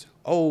 years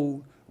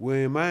old,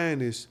 where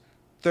mine is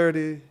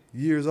 30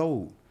 years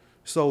old.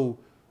 So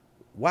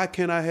why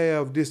can't I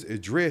have this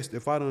addressed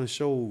if I done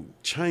showed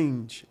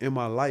change in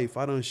my life?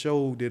 I done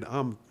showed that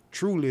I'm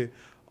truly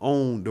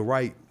on the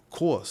right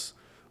course,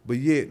 but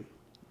yet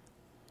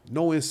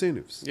no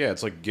incentives. Yeah,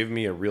 it's like, give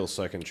me a real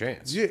second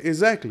chance. Yeah,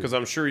 exactly. Because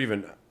I'm sure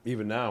even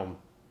now,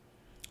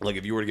 like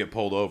if you were to get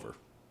pulled over,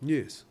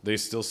 Yes. they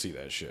still see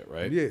that shit,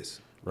 right? Yes.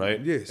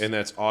 Right? Yes. And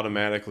that's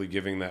automatically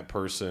giving that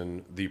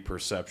person the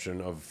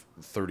perception of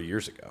 30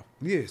 years ago.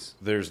 Yes.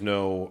 There's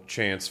no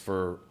chance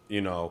for,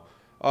 you know,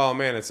 oh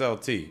man, it's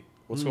LT.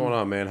 What's going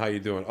on, man? How you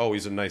doing? Oh,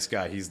 he's a nice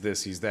guy. He's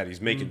this, he's that.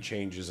 He's making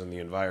changes in the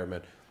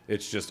environment.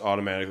 It's just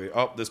automatically,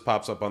 oh, this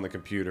pops up on the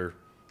computer.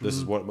 This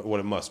is what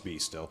it must be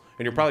still.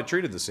 And you're probably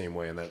treated the same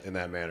way in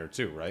that manner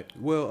too, right?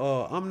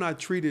 Well, I'm not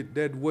treated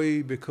that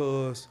way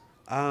because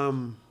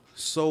I'm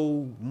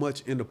so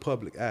much in the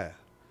public eye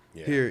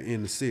here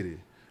in the city.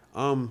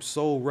 I'm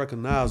so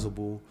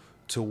recognizable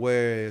to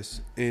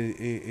whereas,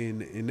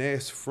 and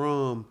that's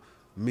from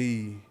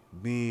me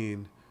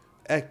being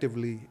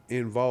actively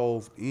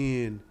involved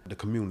in the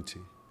community,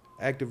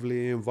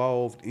 actively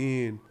involved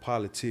in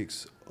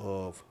politics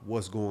of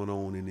what's going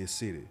on in this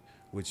city,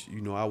 which,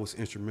 you know, I was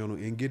instrumental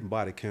in getting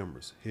body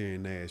cameras here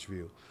in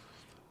Nashville.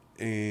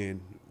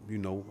 And, you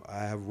know,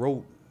 I have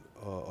wrote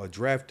or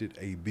drafted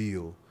a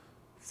bill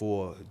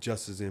for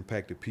justice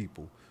impacted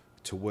people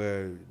to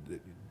where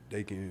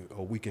they can,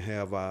 or we can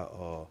have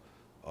our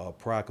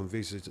prior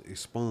convictions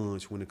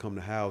expunged when it comes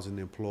to housing,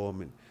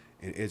 employment,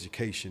 and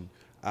education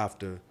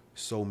after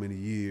so many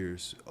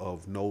years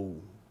of no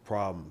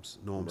problems,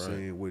 you know what I'm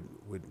saying,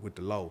 with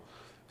the law.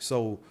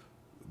 So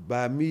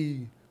by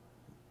me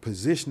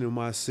positioning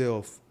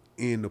myself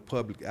in the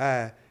public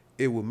eye,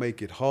 it would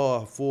make it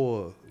hard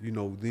for, you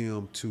know,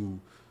 them to,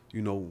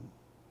 you know,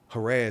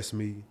 harass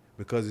me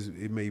because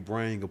it may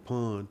bring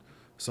upon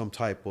some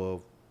type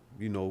of,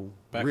 you know,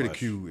 backlash.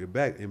 Ridicule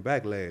and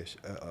backlash,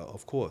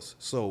 of course.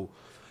 So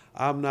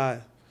I'm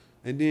not,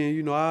 and then,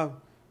 you know,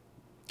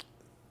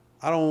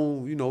 I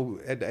don't, you know,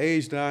 at the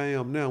age that I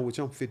am now, which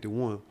I'm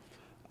 51,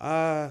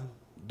 I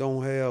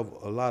don't have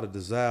a lot of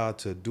desire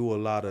to do a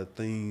lot of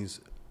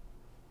things,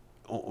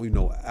 you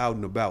know, out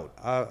and about.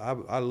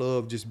 I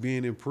love just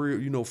being in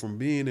prison, you know, from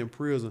being in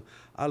prison.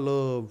 I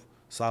love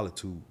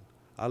solitude.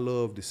 I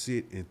love to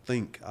sit and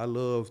think. I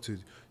love to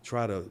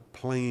try to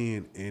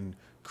plan and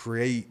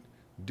create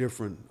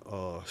different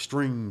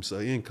streams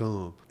of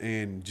income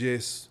and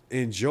just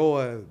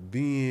enjoy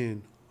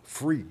being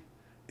free.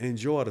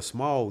 Enjoy the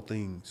small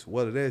things,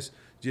 whether that's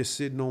just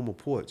sitting on my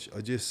porch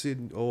or just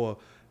sitting or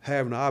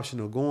having the option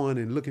of going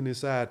and looking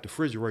inside the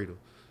refrigerator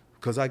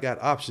because I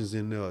got options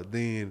in there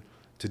then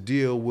to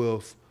deal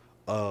with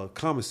a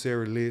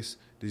commissary list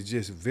that's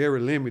just very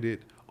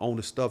limited on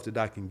the stuff that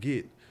I can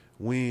get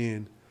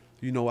when,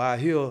 you know, out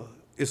here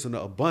it's an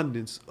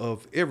abundance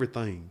of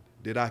everything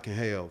that I can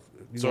have.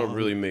 So it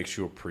really makes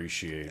you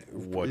appreciate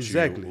what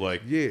exactly. you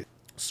like. Yeah.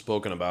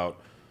 Spoken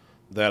about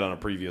that on a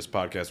previous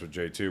podcast with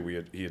Jay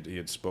too. He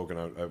had spoken.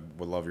 I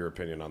would love your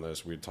opinion on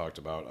this. We had talked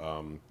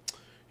about.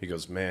 He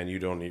goes, man, you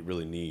don't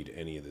really need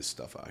any of this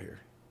stuff out here.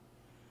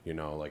 You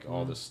know, like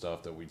all this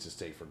stuff that we just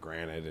take for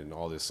granted and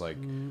all this like,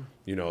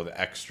 you know, the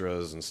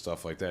extras and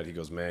stuff like that. He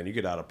goes, man, you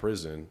get out of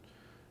prison,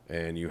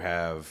 and you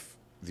have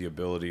the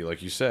ability,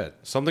 like you said,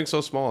 something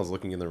so small as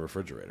looking in the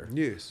refrigerator.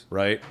 Yes.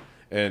 Right.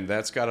 And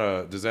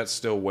does that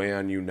still weigh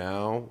on you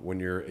now when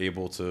you're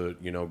able to,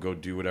 you know, go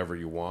do whatever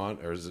you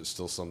want? Or is it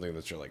still something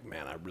that you're like,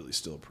 man, I really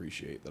still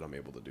appreciate that I'm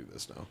able to do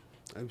this now?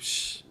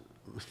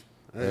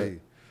 Hey.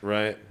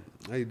 Right.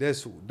 Hey,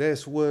 that's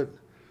what,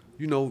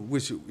 you know,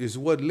 which is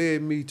what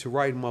led me to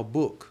writing my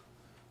book,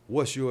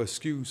 What's Your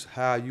Excuse?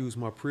 How I Use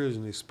My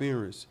Prison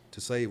Experience to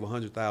Save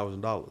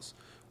 $100,000,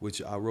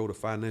 which I wrote a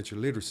financial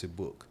literacy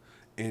book.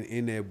 And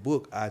in that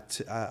book,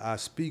 I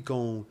speak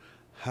on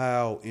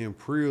how in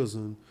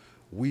prison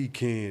we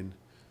can,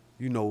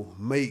 you know,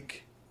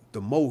 make the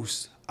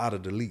most out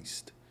of the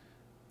least.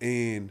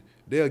 And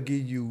they'll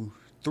give you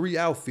 3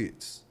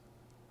 outfits.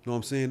 You know what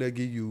I'm saying? They'll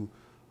give you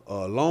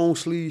a long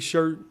sleeve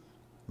shirt,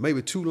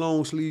 maybe 2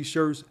 long sleeve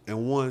shirts,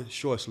 and 1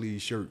 short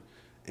sleeve shirt,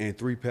 and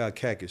 3 pair of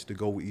khakis to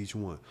go with each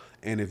one.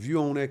 And if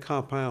you're on that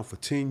compound for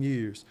 10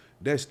 years,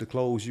 that's the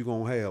clothes you're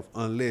going to have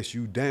unless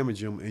you damage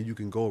them and you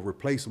can go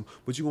replace them.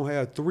 But you're going to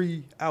have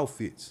 3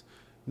 outfits.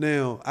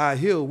 Now, out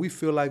here, we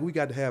feel like we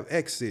got to have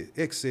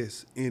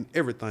excess in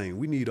everything.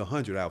 We need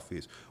 100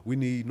 outfits. We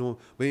need no,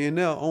 but in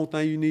there, only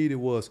thing you needed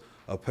was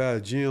a pair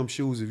of gym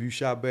shoes if you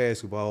shot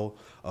basketball,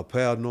 a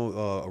pair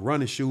of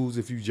running shoes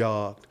if you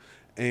jogged,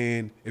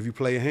 and if you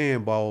play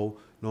handball, you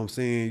know what I'm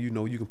saying, you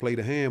know, you can play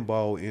the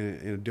handball in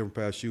a different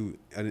pair of shoes,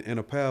 and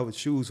a pair of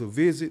shoes for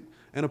visit,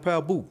 and a pair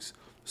of boots.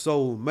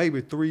 So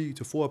maybe 3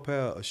 to 4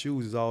 pair of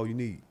shoes is all you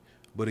need.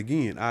 But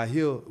again, out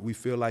here, we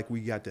feel like we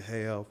got to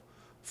have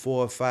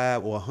 4 or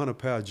 5 or 100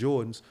 pair of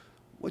Jordans.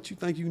 What you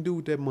think you can do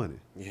with that money?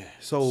 Yeah,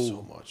 so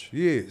so much.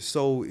 Yeah,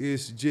 so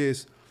it's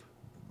just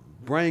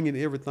bringing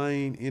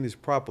everything in its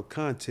proper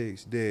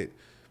context that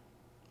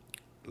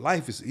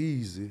life is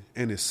easy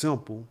and it's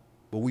simple,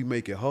 but we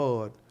make it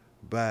hard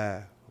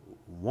by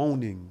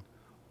wanting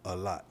a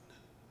lot.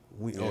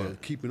 Or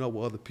keeping up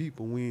with other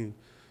people when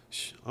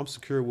I'm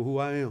secure with who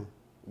I am.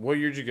 What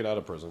year did you get out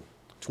of prison?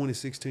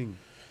 2016.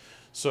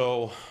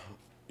 So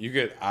you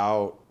get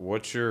out.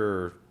 What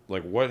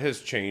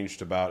has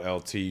changed about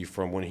LT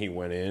from when he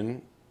went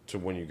in to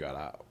when you got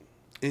out?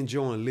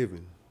 Enjoying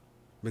living.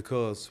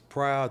 Because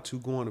prior to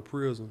going to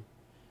prison,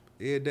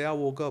 every day I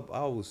woke up,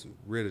 I was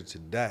ready to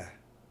die.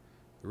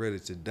 Ready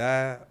to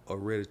die or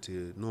ready to,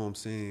 you know what I'm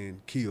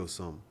saying, kill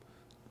something.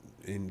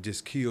 And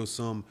just kill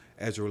some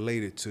as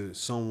related to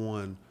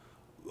someone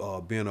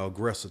being an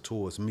aggressor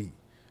towards me.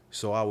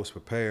 So I was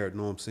prepared, you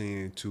know what I'm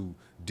saying, to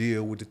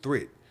deal with the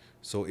threat.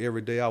 So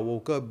every day I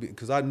woke up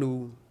because I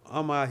knew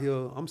I'm out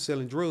here, I'm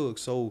selling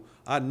drugs. So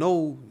I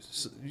know,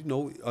 you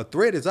know, a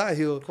threat is out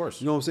here. Of course.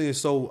 You know what I'm saying?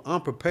 So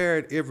I'm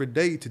prepared every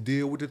day to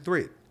deal with the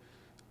threat.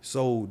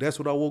 So that's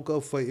what I woke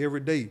up for every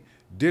day,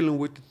 dealing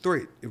with the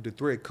threat. If the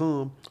threat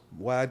come,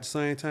 while at the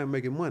same time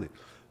making money.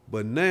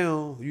 But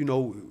now, you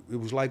know, it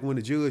was like when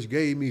the judge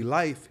gave me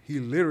life, he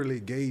literally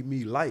gave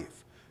me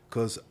life.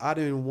 Because I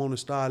didn't want to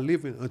start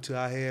living until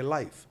I had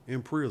life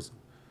in prison.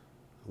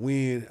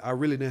 When I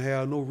really didn't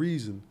have no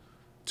reason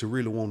to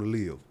really want to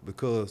live.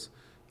 Because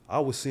I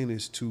was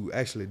sentenced to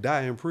actually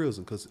die in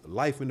prison. Because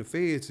life in the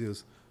feds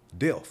is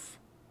death.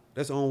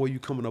 That's the only way you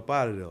coming up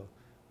out of there.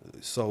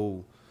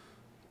 So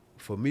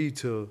for me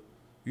to,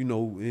 you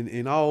know,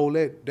 and all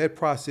that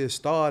process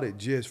started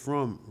just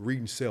from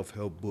reading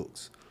self-help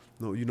books.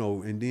 You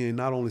know, and then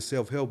not only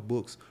self-help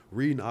books,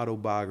 reading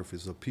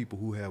autobiographies of people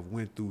who have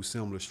went through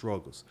similar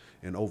struggles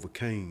and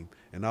overcame.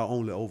 And not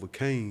only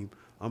overcame,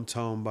 I'm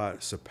talking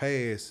about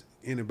surpassed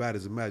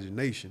anybody's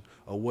imagination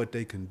of what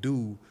they can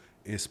do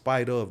in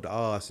spite of the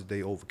odds that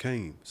they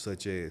overcame,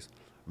 such as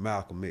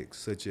Malcolm X,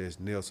 such as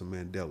Nelson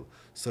Mandela,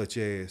 such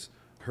as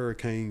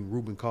Hurricane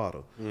Reuben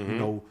Carter. You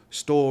know,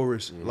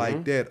 stories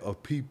like that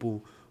of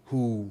people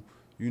who,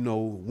 you know,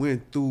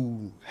 went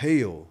through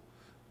hell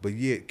but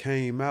yet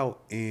came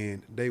out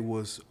and they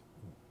was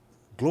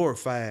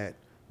glorified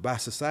by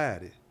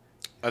society.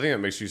 I think that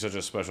makes you such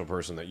a special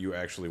person that you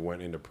actually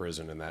went into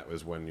prison, and that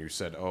was when you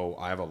said, oh,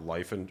 I have a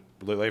life in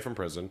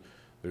prison.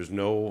 There's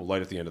no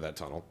light at the end of that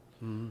tunnel,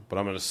 but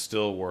I'm going to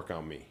still work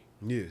on me.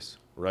 Yes.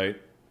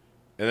 Right?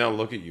 And now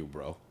look at you,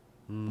 bro.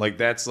 Like,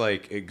 that's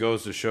like, it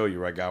goes to show you,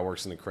 right? God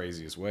works in the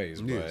craziest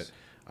ways. Yes.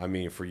 But, I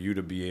mean, for you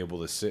to be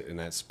able to sit in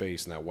that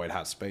space, in that white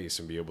hot space,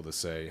 and be able to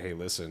say, hey,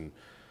 listen,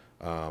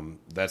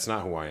 that's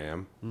not who I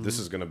am. This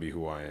is going to be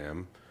who I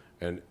am.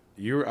 And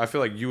I feel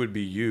like you would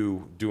be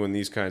you doing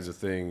these kinds of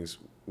things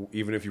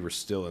even if you were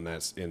still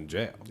in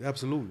jail.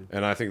 Absolutely.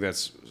 And I think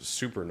that's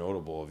super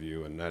notable of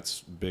you, and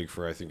that's big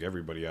for, I think,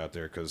 everybody out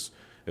there, because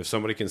if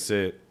somebody can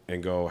sit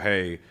and go,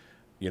 hey,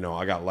 you know,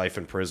 I got life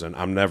in prison,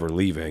 I'm never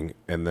leaving,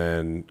 and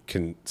then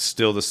can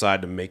still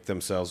decide to make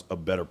themselves a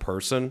better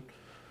person,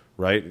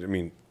 right? I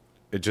mean,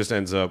 it just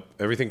ends up,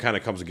 everything kind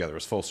of comes together.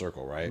 It's full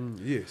circle, right?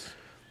 Yes.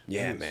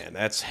 Yeah, Yes. man,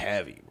 that's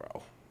heavy,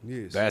 bro.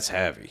 Yes. That's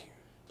heavy.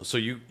 So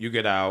you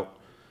get out,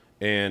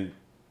 and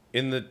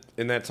in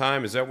that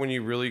time, is that when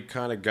you really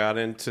kind of got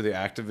into the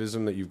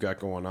activism that you've got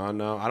going on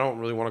now? I don't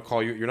really want to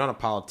call you're not a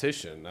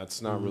politician.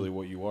 That's not really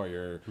what you are.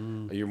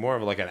 You're more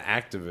of like an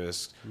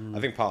activist. I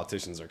think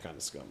politicians are kind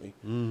of scummy.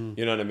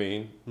 You know what I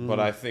mean? But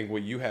I think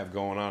what you have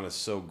going on is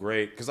so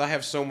great, because I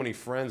have so many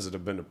friends that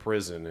have been to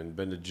prison and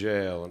been to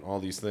jail and all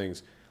these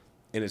things,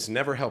 and it's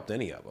never helped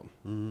any of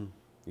them.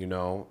 You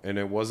know, and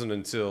it wasn't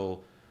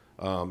until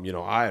you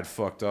know, I had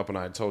fucked up and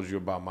I had told you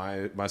about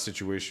my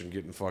situation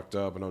getting fucked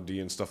up and OD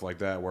and stuff like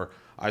that, where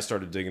I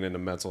started digging into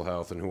mental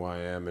health and who I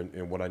am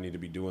and what I need to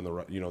be doing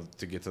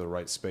to get to the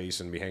right space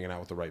and be hanging out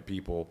with the right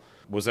people.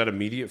 Was that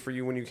immediate for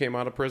you when you came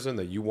out of prison,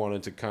 that you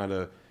wanted to kind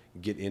of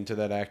get into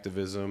that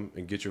activism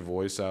and get your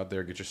voice out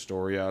there, get your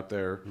story out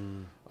there?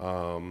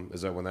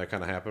 Is that when that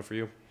kind of happened for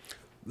you?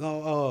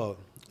 No,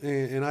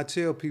 and I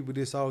tell people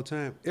this all the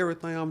time.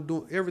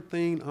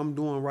 Everything I'm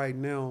doing right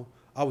now,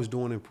 I was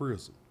doing in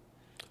prison.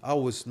 I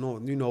was,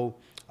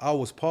 I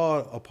was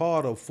a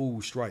part of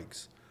food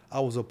strikes. I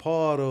was a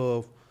part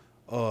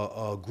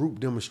of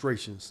group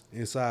demonstrations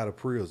inside of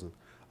prison.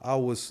 I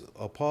was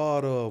a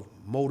part of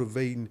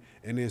motivating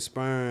and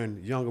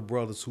inspiring younger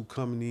brothers who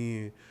coming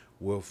in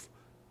with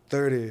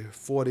 30,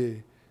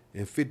 40,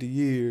 and 50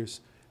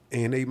 years,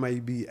 and they may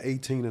be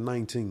 18 or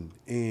 19,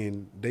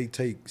 and they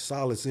take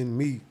solace in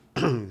me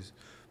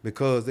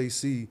because they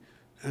see,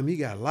 he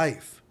got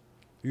life,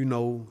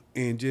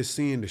 and just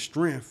seeing the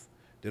strength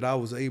that I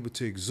was able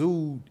to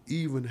exude,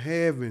 even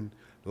having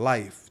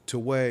life, to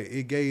where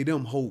it gave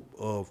them hope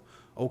of,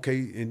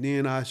 okay, and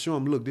then I show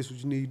them, look, this is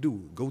what you need to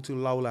do. Go to the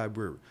law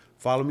library.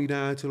 Follow me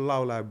down to the law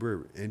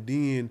library. And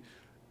then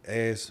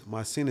as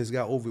my sentence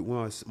got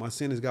my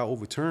sentence got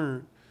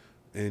overturned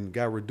and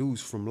got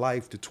reduced from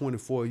life to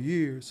 24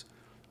 years,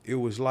 it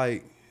was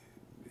like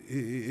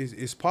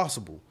it's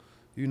possible,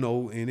 you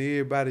know. And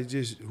everybody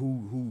just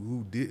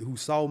who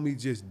saw me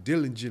just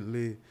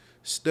diligently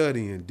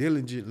studying,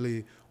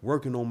 diligently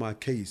working on my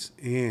case,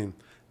 and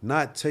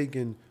not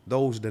taking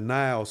those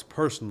denials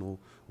personal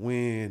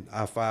when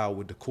I filed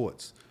with the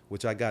courts,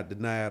 which I got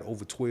denied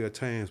over 12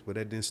 times, but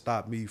that didn't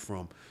stop me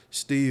from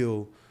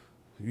still,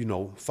 you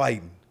know,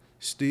 fighting,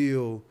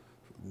 still,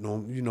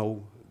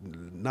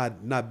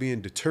 not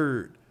being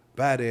deterred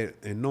by that,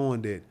 and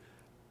knowing that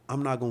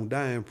I'm not gonna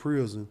die in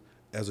prison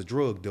as a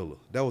drug dealer.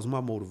 That was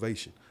my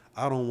motivation.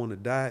 I don't want to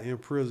die in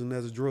prison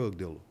as a drug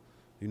dealer,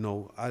 you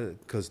know,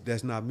 because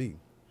that's not me.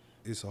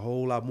 It's a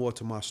whole lot more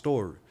to my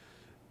story,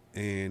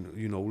 and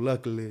you know,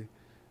 luckily,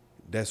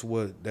 that's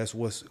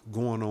what's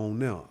going on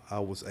now. I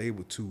was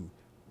able to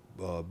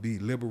be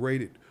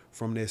liberated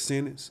from that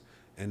sentence,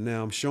 and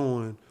now I'm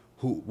showing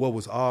what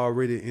was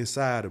already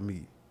inside of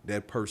me,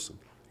 that person,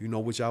 you know,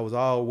 which I was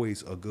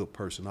always a good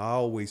person. I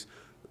always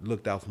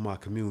looked out for my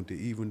community,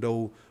 even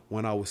though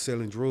when I was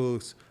selling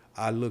drugs,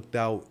 I looked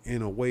out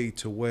in a way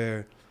to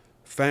where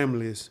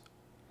families,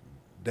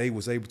 they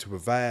was able to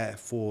provide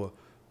for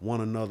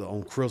one another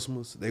on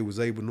Christmas. They was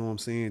able, you know what I'm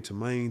saying, to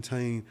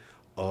maintain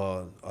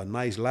a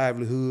nice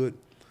livelihood.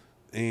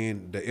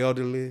 And the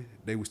elderly,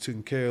 they was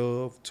taken care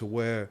of to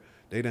where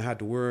they didn't have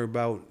to worry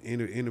about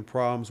any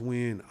problems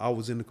when I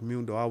was in the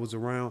community or I was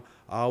around.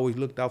 I always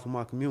looked out for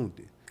my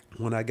community.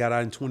 When I got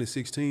out in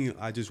 2016,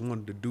 I just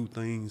wanted to do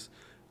things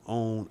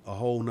on a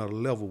whole nother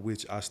level,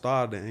 which I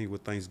started the annual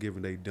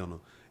Thanksgiving Day dinner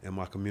in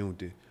my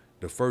community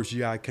the first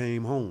year I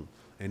came home.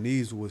 And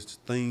these was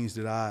things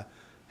that I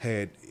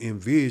had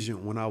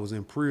envisioned when I was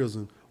in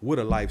prison with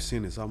a life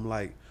sentence. I'm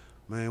like,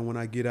 man, when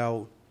I get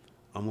out,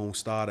 I'm gonna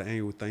start an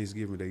annual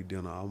Thanksgiving Day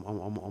dinner.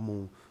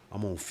 I'm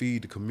gonna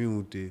feed the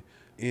community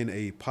in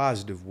a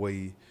positive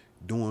way,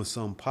 doing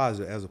something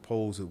positive as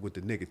opposed to with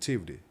the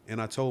negativity.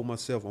 And I told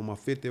myself on my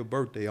 50th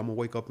birthday, I'm gonna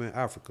wake up in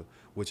Africa,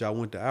 which I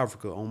went to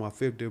Africa on my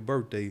 50th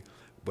birthday.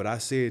 But I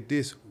said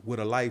this with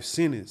a life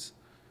sentence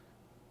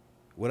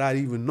without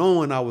even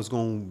knowing I was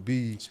gonna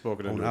be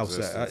Spoken on into the outside.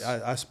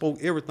 existence. I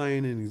spoke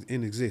everything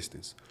in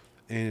existence,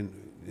 and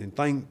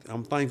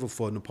I'm thankful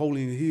for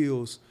Napoleon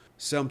Hill's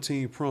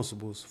 17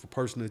 Principles for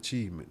Personal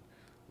Achievement,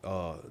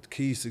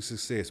 Keys to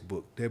Success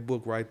book. That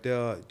book right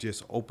there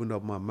just opened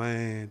up my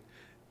mind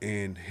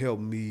and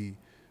helped me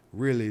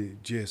really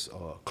just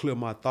clear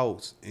my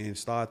thoughts and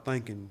start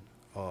thinking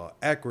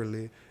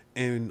accurately,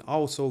 and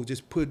also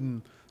just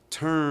putting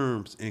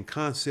terms and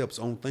concepts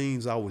on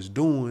things I was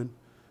doing,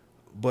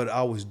 but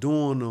I was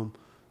doing them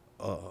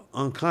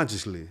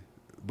unconsciously.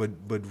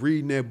 But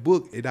reading that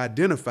book, it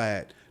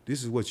identified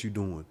this is what you're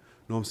doing.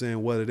 You know what I'm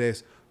saying? Whether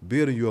that's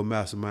building your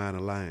mastermind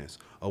alliance,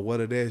 or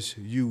whether that's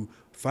you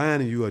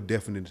finding you a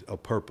definite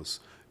purpose.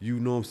 You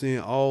know what I'm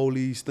saying? All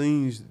these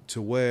things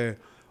to where,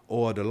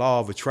 or the law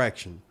of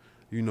attraction,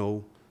 you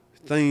know,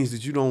 things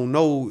that you don't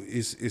know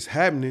is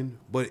happening,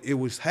 but it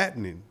was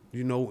happening,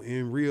 you know,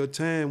 in real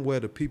time, where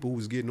the people who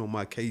was getting on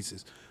my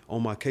case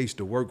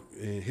to work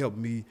and help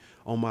me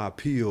on my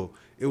appeal,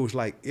 it was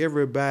like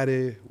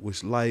everybody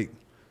was like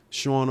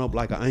showing up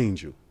like an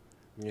angel.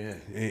 Yeah.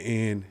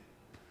 And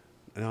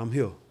I'm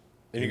here.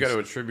 And you got to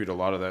attribute a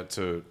lot of that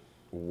to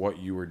what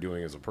you were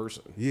doing as a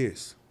person.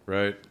 Yes.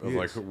 Right? Of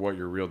Yes. like what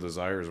your real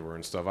desires were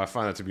and stuff. I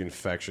find that to be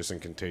infectious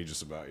and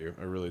contagious about you.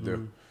 I really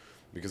do.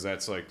 Because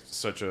that's like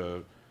such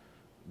a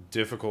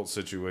difficult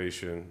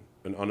situation,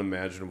 an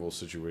unimaginable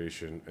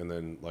situation. And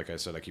then, like I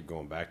said, I keep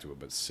going back to it,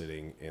 but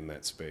sitting in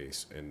that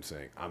space and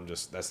saying,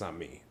 that's not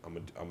me. I'm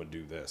going to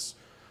do this.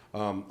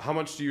 How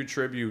much do you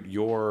attribute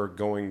your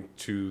going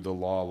to the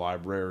law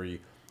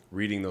library,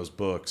 reading those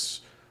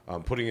books,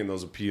 putting in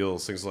those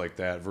appeals, things like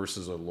that,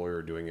 versus a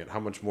lawyer doing it?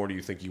 How much more do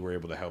you think you were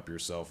able to help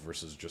yourself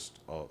versus just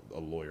a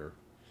lawyer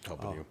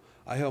helping you?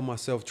 I helped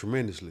myself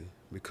tremendously,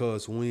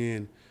 because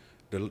when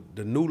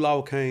the new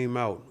law came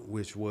out,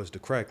 which was the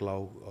crack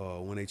law,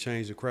 when they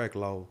changed the crack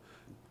law,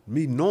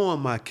 me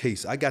knowing my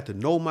case, I got to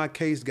know my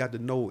case, got to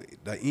know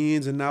the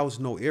ins and outs,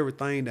 know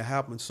everything that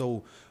happened.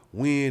 So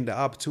when the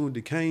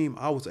opportunity came,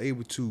 I was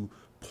able to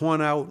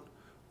point out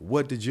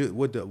what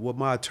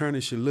my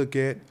attorney should look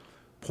at,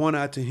 point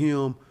out to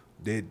him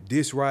that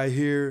this right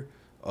here,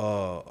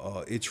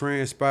 it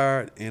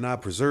transpired, and I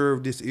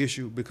preserved this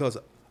issue, because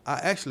I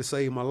actually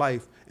saved my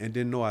life and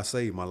didn't know I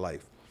saved my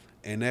life.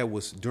 And that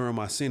was during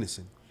my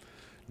sentencing.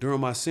 During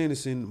my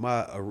sentencing,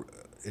 my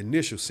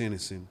initial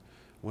sentencing,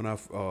 when I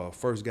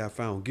first got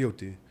found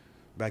guilty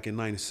back in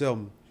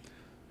 '97,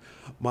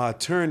 my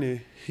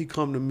attorney, he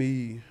come to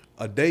me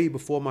a day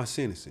before my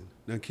sentencing.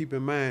 Now keep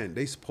in mind,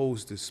 they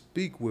supposed to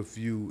speak with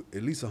you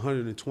at least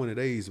 120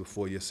 days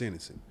before your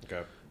sentencing.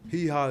 Okay.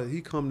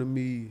 He come to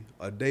me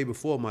a day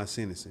before my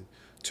sentencing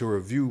to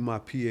review my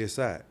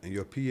PSI. And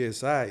your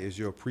PSI is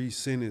your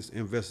pre-sentence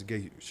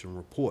investigation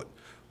report,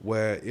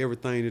 where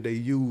everything that they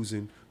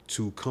using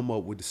to come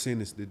up with the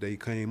sentence that they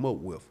came up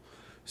with.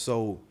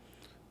 So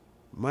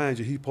mind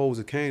you, he supposed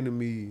to came to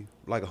me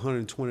like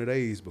 120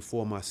 days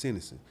before my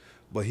sentencing,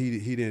 but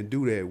he didn't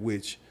do that.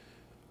 Which,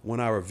 when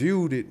I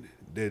reviewed it,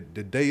 the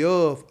day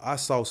of, I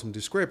saw some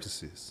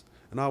discrepancies,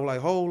 and I was like,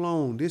 hold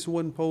on, this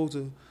wasn't supposed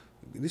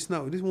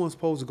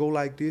to go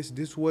like this.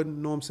 This wasn't,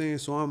 you know what I'm saying?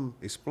 So I'm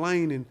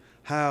explaining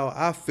how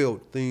I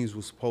felt things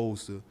were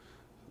supposed to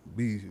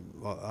be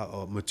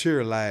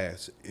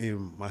materialized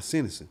in my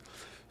sentencing.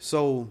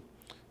 So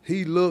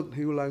he looked,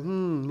 he was like, you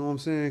know what I'm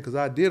saying? Because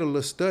I did a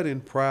little studying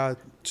prior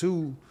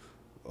to,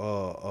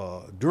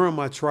 during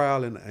my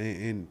trial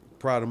and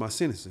prior to my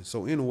sentencing.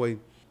 So anyway,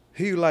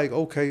 he like,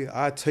 okay,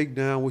 I take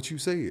down what you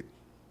said.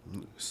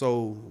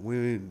 So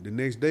when the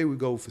next day we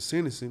go for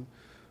sentencing,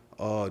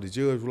 the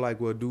judge was like,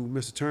 well, do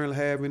Mr. Turnley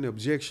have any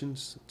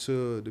objections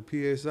to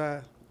the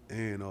PSI?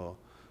 And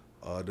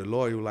the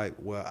lawyer was like,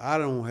 well, I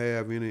don't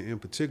have any in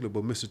particular,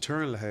 but Mr.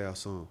 Turnley has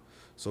some.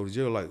 So the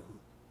judge was like,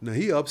 now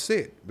he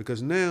upset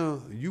because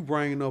now you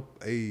bringing up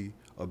a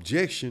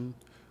objection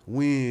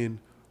when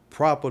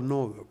proper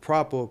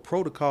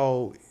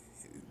protocol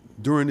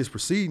during this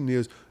proceeding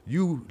is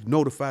you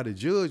notify the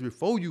judge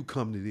before you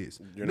come to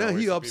this. You're now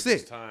he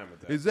upset.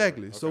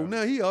 Exactly. Okay. So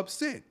now he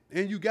upset,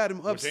 and you got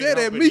him upset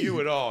at me. You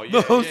at all? Yeah,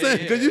 know what I'm saying?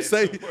 Because you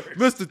say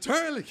Mr.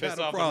 Turnley got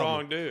a problem. The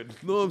wrong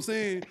dude. Know what I'm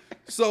saying?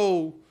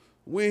 So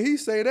when he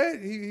say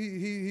that,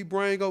 he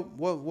bring up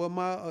what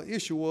my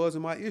issue was,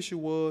 and my issue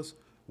was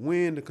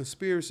when the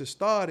conspiracy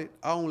started,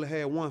 I only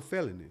had one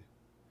felony,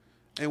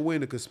 and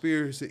when the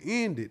conspiracy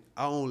ended,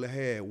 I only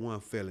had one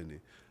felony.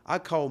 I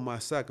called my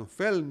second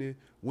felony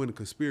when the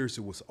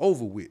conspiracy was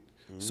over with.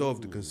 So if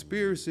the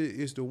conspiracy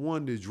is the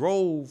one that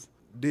drove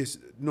this,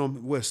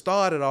 what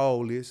started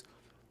all this,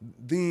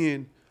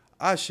 then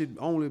I should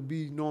only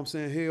be, what I'm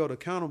saying, held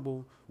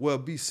accountable,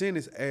 be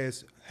sentenced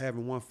as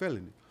having one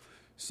felony.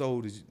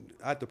 So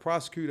the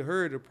prosecutor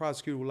heard, the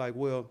prosecutor was like,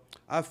 well,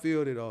 I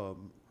feel that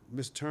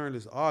Mr.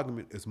 Turnley's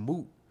argument is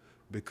moot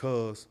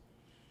because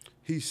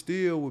he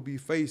still would be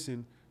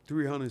facing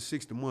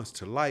 360 months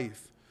to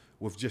life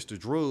with just the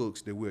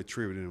drugs that we're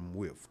attributing him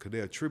with. Because they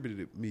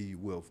attributed me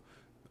with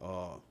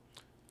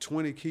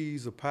 20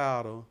 keys of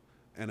powder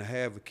and a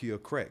half a key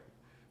of crack.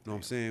 You know what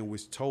I'm saying?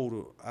 Which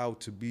total out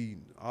to be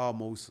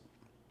almost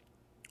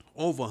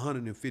over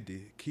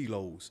 150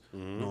 kilos. You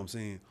know what I'm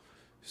saying?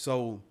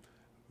 So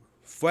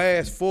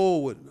fast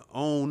forward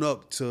on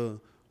up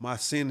to my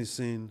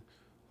sentencing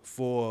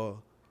for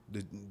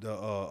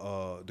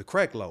the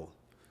crack law.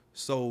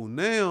 So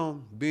now,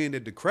 being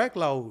that the crack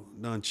law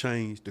done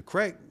changed, the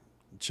crack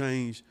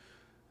changed,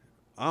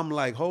 I'm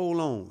like, hold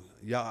on,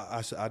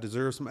 y'all, I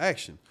deserve some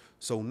action.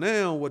 So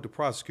now what the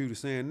prosecutor's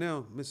saying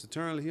now, Mr.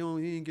 Turnley, he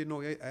ain't getting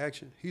no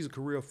action. He's a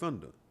career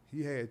offender.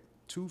 He had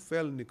 2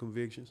 felony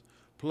convictions,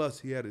 plus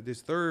he had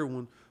this third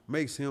one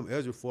makes him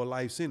eligible for a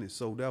life sentence.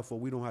 So therefore,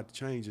 we don't have to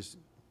change his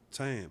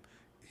time.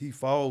 He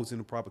falls in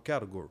the proper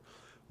category.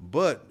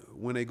 But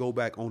when they go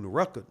back on the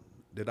record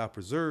that I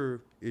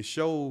preserved, it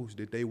shows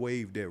that they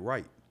waived that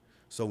right.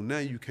 So now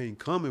you can't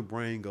come and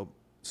bring up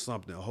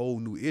something, a whole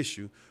new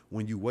issue,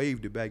 when you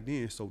waived it back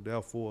then. So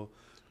therefore,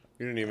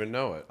 you didn't even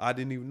know it. I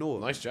didn't even know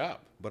it. Nice job.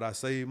 But I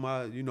saved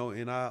my,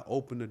 and I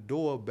opened the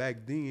door back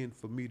then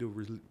for me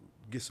to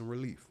get some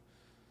relief.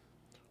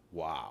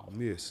 Wow.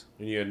 Yes.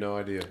 And you had no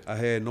idea? I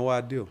had no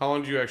idea. How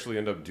long did you actually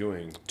end up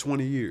doing?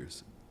 20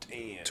 years.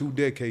 Damn. 2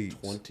 decades.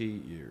 20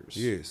 years.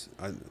 Yes.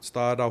 I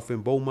started off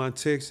in Beaumont,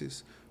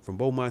 Texas. From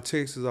Beaumont,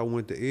 Texas, I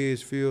went to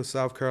Edgefield,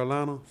 South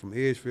Carolina. From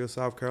Edgefield,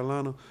 South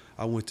Carolina,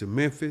 I went to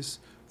Memphis.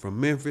 From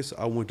Memphis,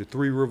 I went to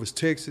Three Rivers,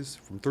 Texas.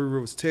 From Three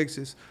Rivers,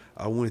 Texas,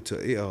 I went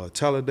to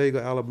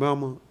Talladega,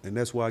 Alabama, and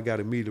that's where I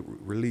got immediate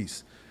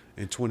release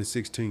in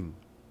 2016.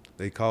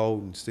 They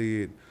called and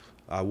said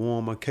I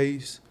won my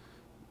case,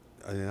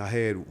 and I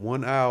had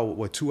 1 hour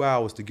or 2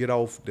 hours to get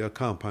off their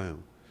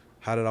compound.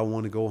 How did I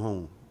want to go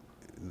home?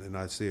 And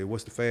I said,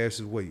 what's the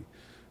fastest way? You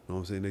know what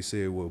I'm saying? They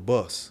said, well,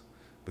 bus,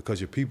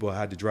 because your people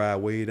had to drive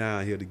way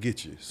down here to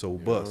get you, so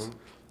bus.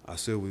 I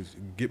said, well,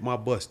 get my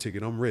bus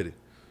ticket, I'm ready.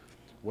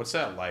 What's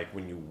that like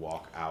when you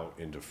walk out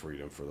into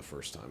freedom for the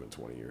first time in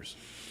 20 years?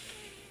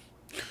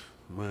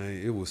 Man,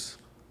 it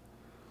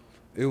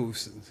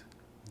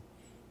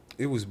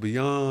was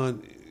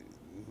beyond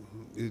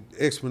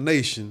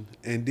explanation,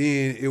 and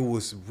then it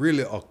was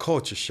really a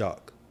culture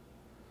shock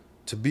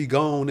to be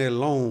gone that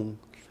long.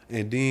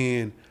 And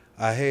then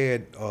I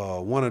had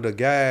one of the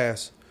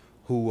guys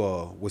who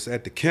was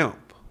at the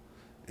camp,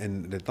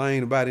 and the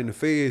thing about it in the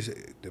feds,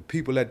 the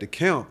people at the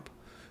camp,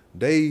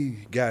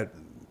 they got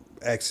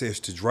access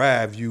to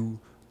drive you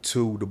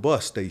to the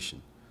bus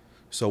station.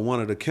 So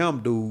one of the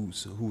camp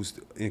dudes who's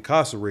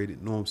incarcerated,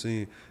 you know what I'm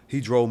saying,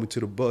 he drove me to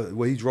the bus.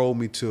 Well, he drove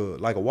me to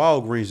like a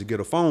Walgreens to get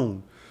a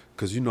phone,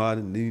 because, I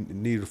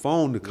needed a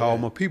phone to call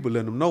my people,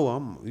 let them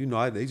know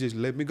they just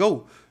let me go.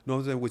 You know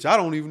what I'm saying? Which I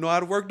don't even know how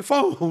to work the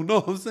phone. You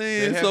know what I'm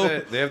saying?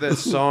 They have that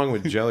song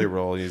with Jelly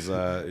Roll. He's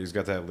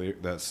got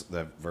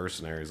that verse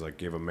in there. He's like,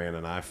 give a man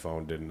an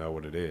iPhone, didn't know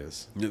what it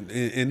is.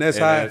 And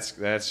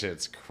that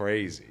shit's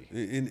crazy.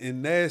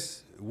 And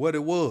that's what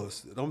it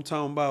was. I'm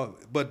talking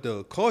about. But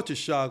the culture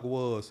shock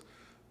was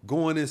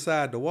going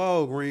inside the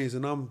Walgreens,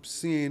 and I'm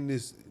seeing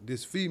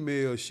this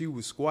female. She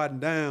was squatting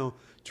down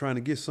trying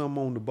to get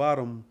something on the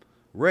bottom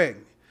rack,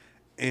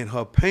 and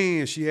her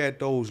pants, she had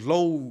those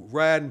low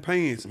riding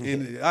pants,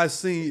 and I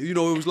seen, it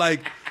was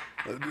like,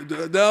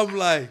 I'm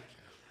like,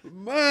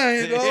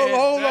 man,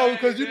 hold on,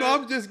 because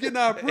I'm just getting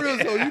out of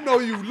prison, so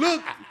you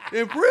look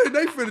in prison,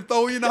 they finna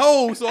throw you in the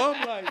hole, so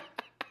I'm like,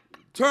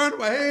 turning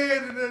my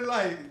head, and then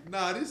like,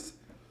 nah, this.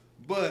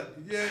 But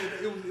yeah,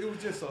 it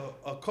was just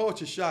a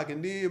culture shock,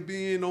 and then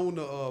being on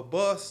the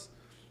bus.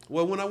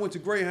 Well, when I went to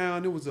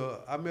Greyhound,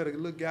 I met a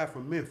little guy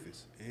from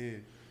Memphis,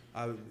 and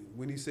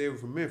when he said he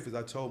was from Memphis,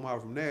 I told him I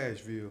was from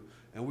Nashville,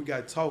 and we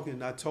got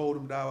talking. I told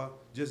him that I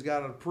just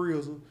got out of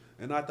prison,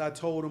 and after I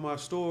told him my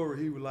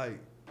story, he was like,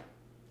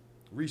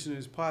 reaching in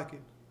his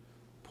pocket,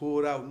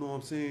 pulled out,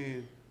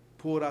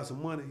 pulled out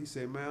some money. He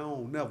said, man, I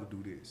don't never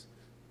do this.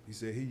 He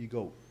said, here you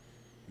go.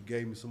 He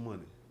gave me some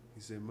money.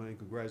 He said, man,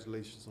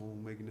 congratulations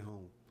on making it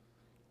home.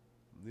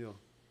 Yeah.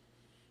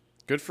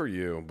 Good for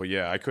you. But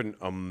yeah, I couldn't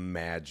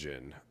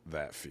imagine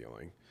that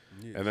feeling.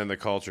 Yes. And then the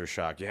culture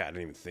shock. Yeah, I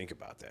didn't even think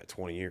about that.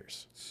 20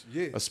 years.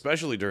 Yeah.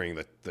 Especially during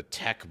the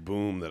tech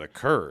boom that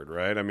occurred,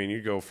 right? I mean,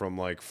 you go from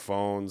like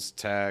phones,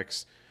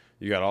 text,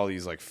 you got all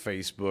these like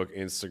Facebook,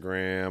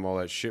 Instagram, all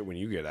that shit when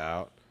you get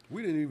out.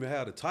 We didn't even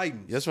have the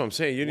Titans. That's what I'm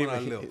saying. You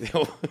didn't even.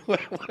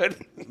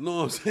 What? Know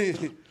what I'm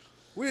saying?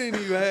 We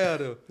didn't even have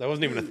the. That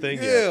wasn't even a thing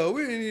yet. Yeah,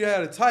 we didn't even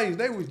have the Titans.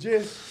 They was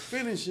just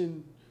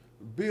finishing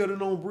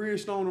building on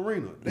Bridgestone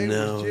Arena. They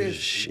was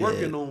just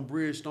working on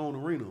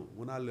Bridgestone Arena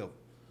when I left.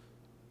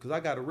 Because I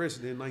got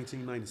arrested in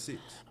 1996.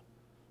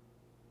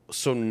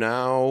 So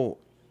now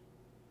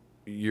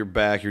you're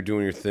back, you're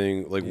doing your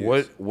thing. Like,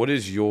 yes. What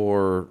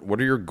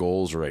are your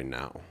goals right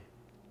now?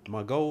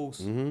 My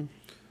goals? Mm-hmm.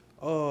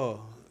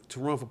 To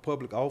run for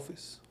public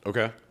office.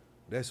 Okay.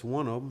 That's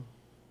one of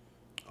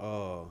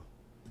them.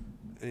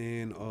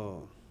 And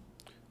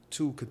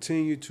to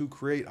continue to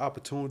create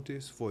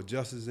opportunities for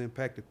justice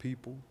impacted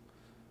people,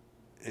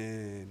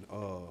 and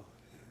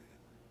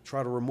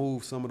try to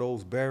remove some of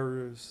those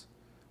barriers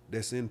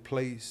that's in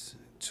place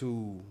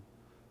to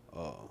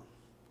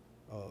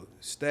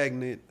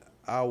stagnate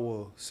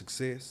our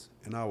success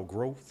and our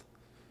growth.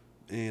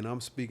 And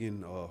I'm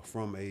speaking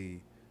from a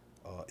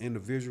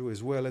individual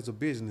as well as a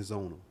business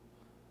owner.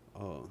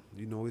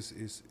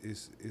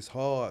 It's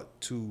hard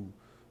to,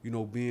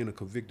 being a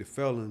convicted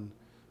felon,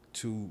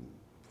 to,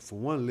 for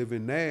one, live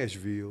in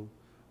Nashville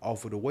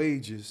off of the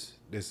wages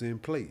that's in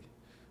play.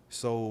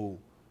 So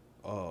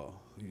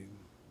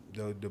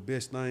the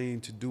best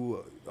thing to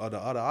do, or the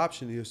other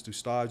option, is to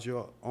start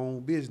your own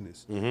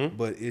business. Mm-hmm.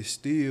 But it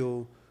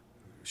still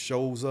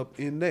shows up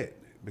in that,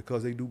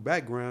 because they do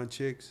background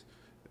checks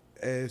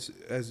as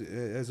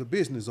a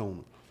business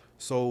owner.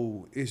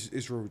 So it's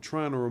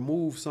trying to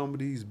remove some of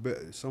these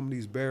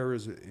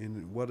barriers,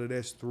 and whether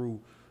that's through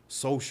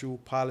social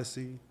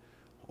policy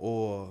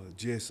or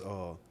just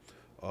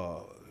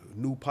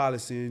new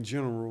policy in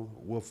general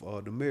with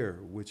the mayor,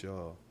 which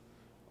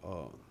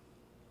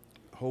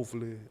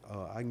hopefully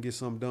I can get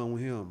something done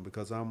with him,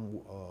 because I'm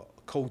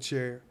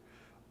co-chair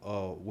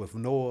with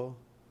NOAA,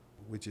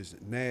 which is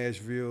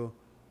Nashville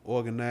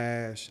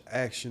Organized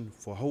Action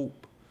for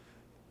Hope,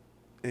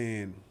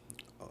 and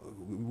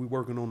we're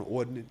working on the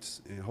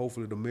ordinance, and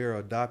hopefully the mayor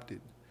adopted,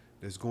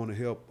 that's going to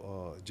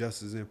help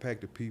justice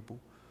impacted people.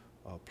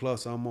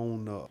 Plus, I'm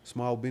on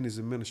Small Business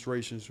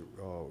Administration's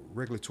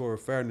Regulatory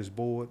Fairness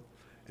Board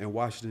in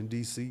Washington,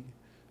 D.C.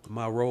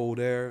 My role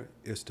there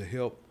is to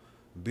help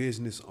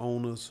business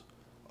owners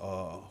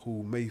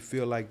who may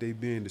feel like they're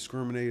being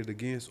discriminated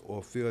against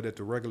or feel that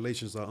the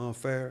regulations are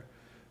unfair.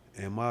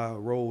 And my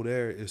role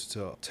there is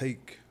to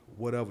take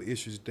whatever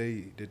issues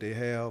that they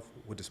have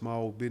with the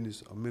Small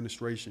Business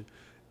Administration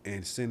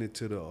and send it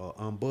to the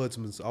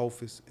Ombudsman's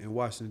office in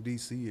Washington,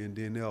 D.C., and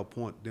then they'll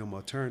appoint them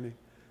attorney.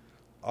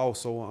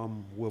 Also,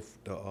 I'm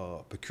with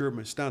the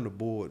Procurement Standard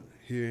Board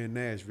here in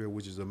Nashville,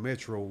 which is a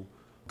metro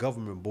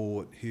government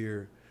board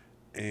here,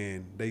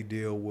 and we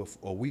deal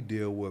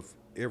with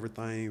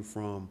everything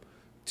from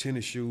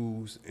tennis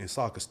shoes and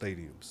soccer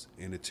stadiums.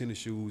 And the tennis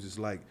shoes is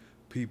like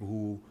people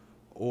who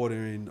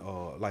ordering,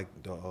 like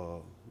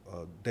the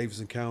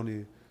Davidson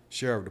County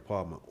Sheriff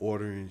Department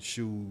ordering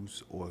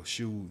shoes,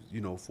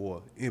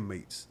 for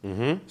inmates.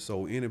 Mm-hmm.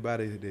 So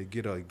anybody that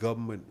get a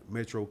government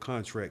metro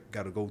contract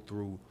got to go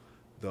through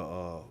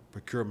the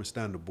Procurement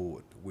Standard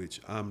Board,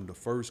 which I'm the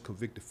first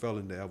convicted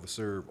felon to ever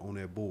serve on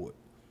that board.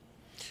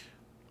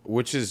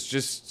 Which is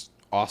just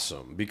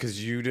awesome,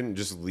 because you didn't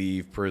just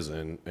leave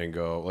prison and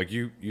go, like,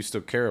 you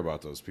still care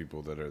about those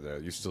people that are there.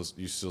 You still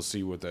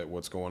see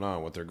what's going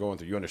on, what they're going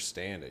through. You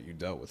understand it. You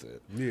dealt with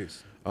it.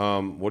 Yes.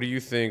 What do you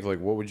think? Like,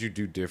 what would you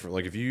do different?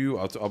 Like, if you,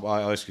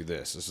 I'll ask you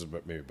this. This is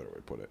maybe a better way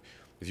to put it.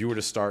 If you were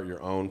to start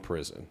your own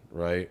prison,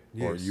 right?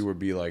 Yes. Or you would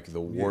be like the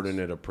warden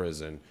at a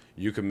prison,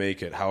 you can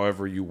make it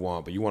however you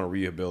want, but you want to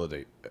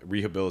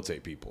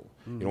rehabilitate people.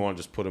 Mm-hmm. You don't want to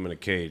just put them in a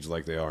cage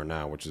like they are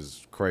now, which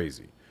is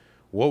crazy.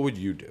 What would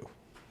you do?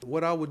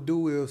 What I would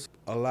do is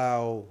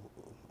allow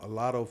a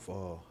lot of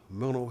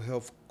mental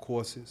health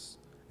courses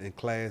and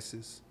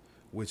classes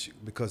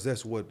because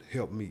that's what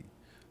helped me.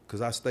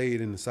 Because I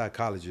stayed in the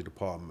psychology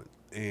department,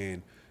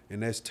 and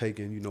that's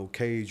taking,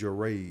 cage your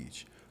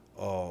rage,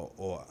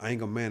 or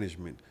anger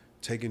management,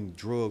 taking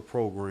drug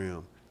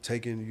program,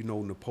 taking,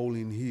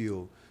 Napoleon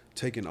Hill,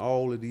 taking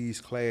all of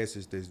these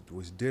classes that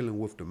was dealing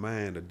with the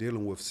mind or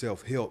dealing with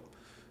self-help,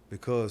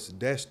 because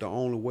that's the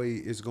only way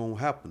it's going to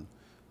happen.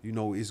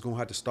 It's going to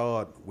have to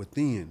start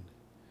within,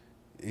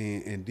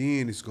 and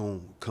then it's going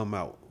to come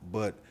out.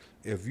 But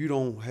if you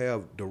don't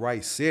have the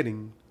right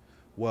setting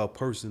where a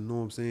person,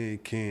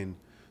 can,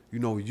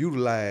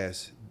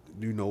 utilize,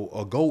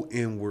 or go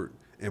inward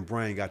and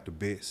bring out the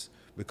best.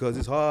 Because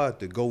it's hard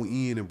to go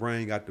in and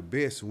bring out the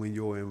best when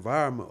your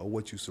environment or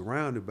what you're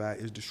surrounded by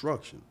is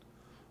destruction,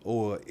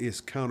 or it's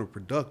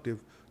counterproductive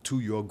to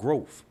your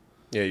growth.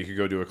 Yeah, you could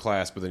go do a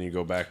class, but then you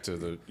go back to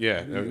the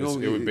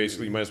it would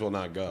basically, you might as well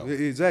not go.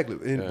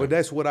 Exactly, but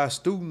that's what our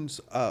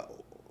students,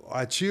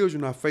 our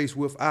children are faced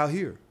with out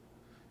here.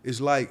 It's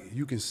like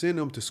you can send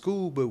them to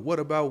school, but what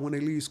about when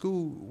they leave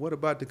school? What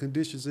about the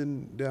conditions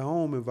in their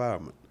home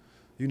environment,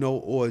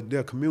 or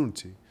their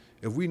community?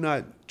 If we're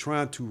not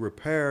trying to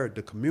repair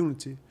the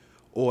community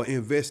or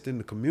invest in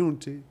the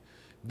community,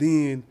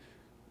 then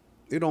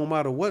it don't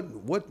matter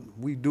what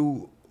we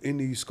do in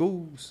these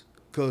schools,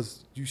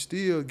 because you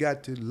still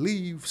got to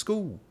leave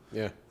school.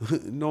 Yeah.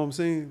 You know what I'm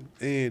saying?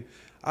 And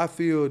I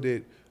feel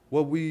that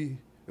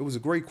it was a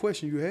great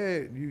question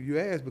you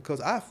asked,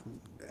 because I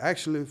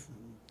actually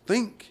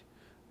think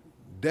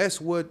that's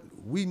what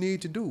we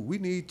need to do. We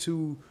need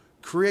to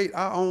create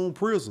our own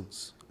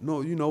prisons.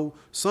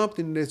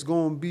 Something that's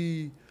going to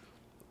be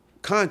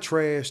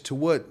contrast to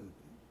what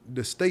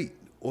the state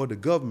or the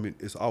government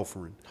is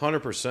offering.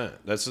 100%.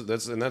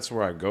 That's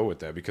where I go with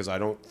that, because I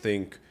don't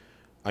think,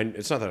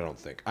 it's not that I don't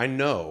think. I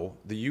know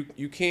that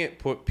you can't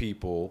put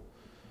people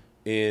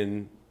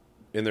in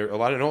there.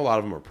 I know a lot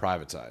of them are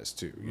privatized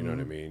too. You know what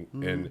I mean?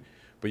 Mm-hmm.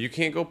 But you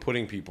can't go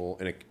putting people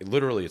in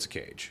literally it's a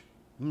cage,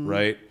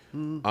 right?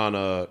 Mm-hmm. On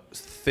a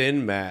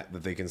thin mat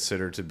that they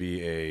consider to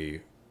be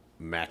a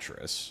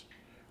mattress,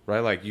 right?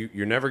 Like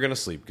you're never gonna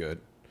sleep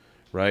good.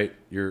 Right,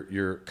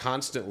 you're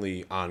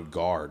constantly on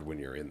guard when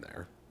you're in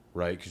there,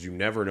 right? Because you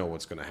never know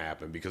what's going to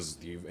happen, because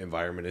the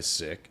environment is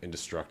sick and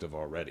destructive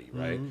already,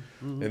 right?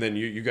 Mm-hmm. And then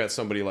you got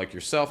somebody like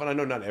yourself, and I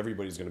know not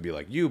everybody's going to be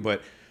like you,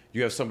 but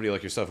you have somebody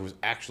like yourself who's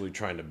actually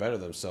trying to better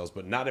themselves,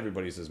 but not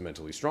everybody's as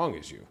mentally strong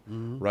as you,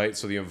 right?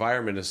 So the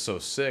environment is so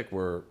sick,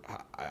 where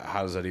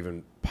how is that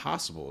even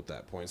possible at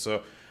that point?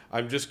 So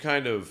I'm just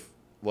kind of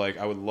like,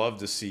 I would love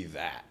to see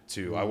that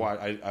too.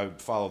 I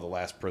follow the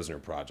Last Prisoner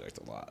Project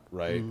a lot,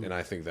 right? And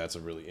I think that's a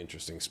really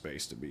interesting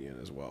space to be in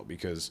as well,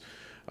 because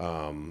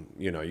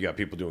you got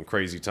people doing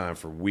crazy time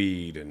for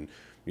weed, and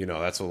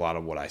that's a lot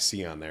of what I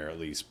see on there, at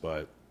least.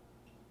 But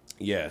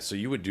yeah, so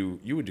you would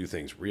do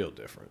things real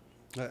different.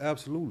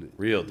 Absolutely,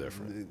 real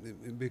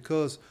different.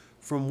 Because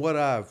from what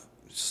I've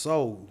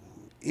saw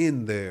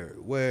in there,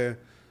 where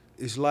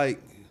it's like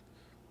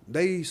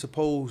they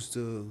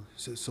supposedly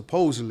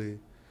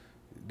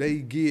they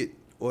get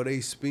or they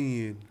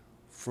spend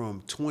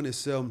from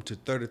 $27,000 to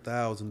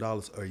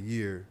 $30,000 a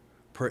year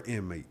per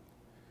inmate.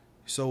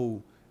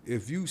 So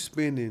if you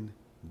spending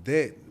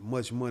that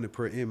much money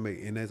per inmate,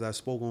 and as I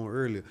spoke on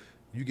earlier,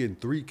 you getting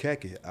 3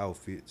 khaki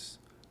outfits.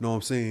 Know what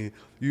I'm saying?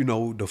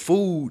 The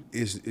food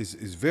is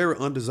very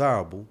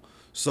undesirable.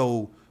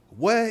 So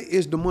where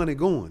is the money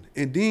going?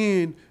 And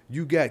then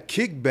you got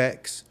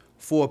kickbacks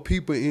for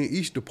people in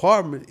each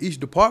department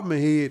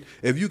head.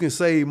 If you can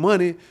save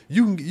money,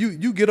 you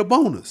get a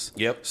bonus.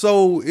 Yep.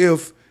 So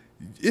if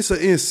it's an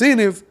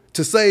incentive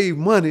to save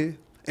money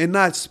and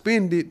not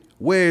spend it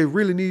where it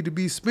really need to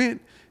be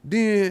spent,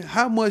 then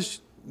how much?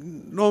 You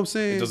know what I'm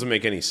saying? It doesn't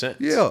make any sense.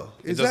 Yeah,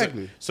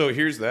 exactly. So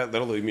here's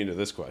that'll lead me to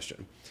this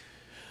question.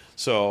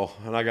 So,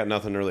 and I got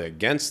nothing really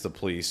against the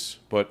police,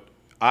 but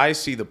I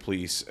see the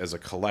police as a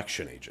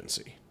collection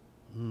agency,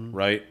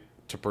 right?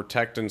 To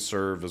protect and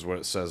serve is what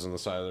it says on the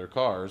side of their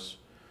cars.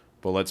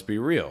 But let's be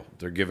real.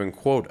 They're given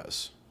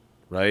quotas,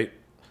 right?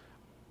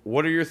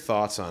 What are your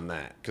thoughts on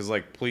that? Because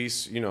like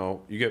police, you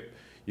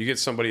get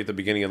somebody at the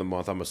beginning of the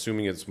month. I'm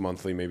assuming it's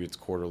monthly, maybe it's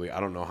quarterly. I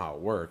don't know how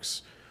it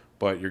works.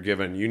 But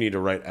you need to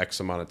write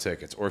X amount of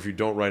tickets. Or if you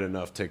don't write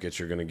enough tickets,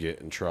 you're going to get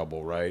in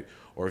trouble, right?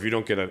 Or if you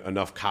don't get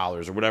enough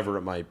collars or whatever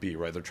it might be,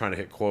 right? They're trying to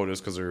hit quotas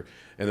because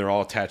they're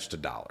all attached to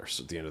dollars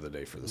at the end of the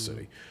day for the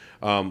city.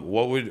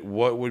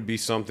 What would be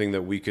something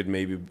that we could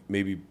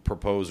maybe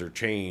propose or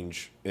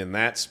change in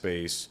that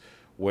space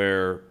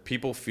where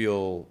people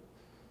feel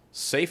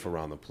safe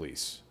around the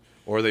police,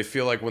 or they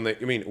feel like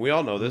we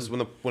all know this,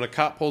 when a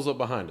cop pulls up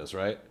behind us,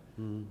 right?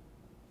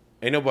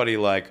 Ain't nobody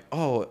like,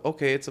 oh,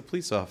 okay, it's a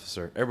police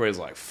officer. Everybody's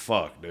like,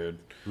 fuck, dude,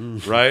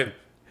 right?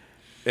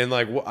 And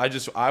like,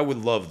 I would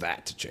love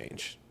that to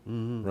change,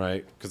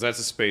 right? Because that's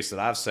a space that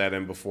I've sat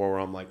in before where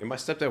I'm like, and my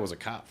stepdad was a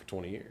cop for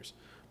 20 years.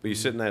 But you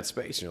sit in that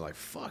space and you're like,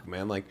 fuck,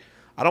 man, like,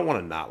 I don't want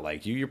to not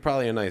like you. You're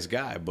probably a nice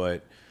guy,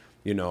 but,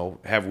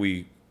 have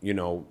we,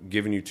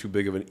 given you too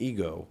big of an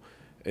ego?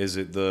 Is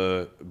it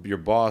your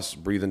boss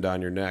breathing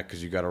down your neck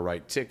because you got to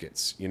write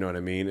tickets? You know what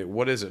I mean?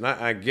 What is it? And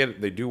I get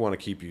it. They do want to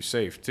keep you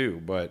safe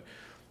too, but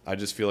I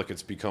just feel like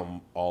it's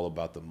become all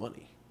about the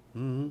money.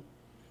 Mm-hmm.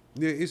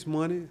 Yeah, it's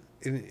money,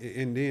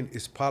 and then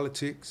it's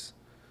politics.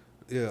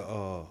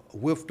 Yeah,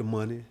 with the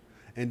money,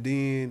 and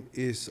then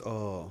it's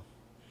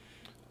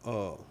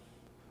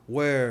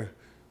where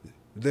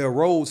their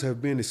roles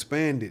have been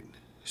expanded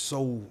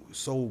so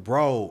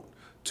broad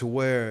to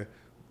where,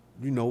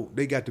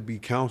 they got to be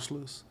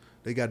counselors,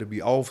 they got to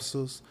be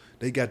officers,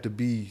 they got to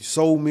be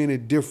so many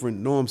different,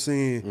 know what I'm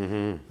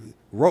saying,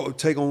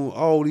 take on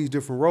all these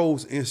different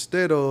roles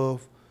instead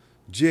of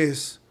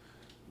just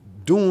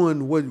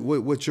doing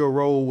what your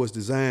role was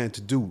designed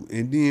to do.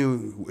 And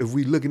then if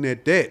we looking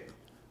at that,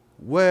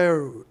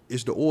 where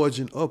is the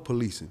origin of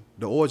policing?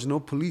 The origin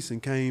of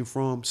policing came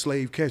from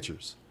slave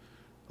catchers,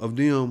 of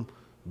them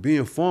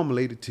being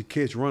formulated to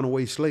catch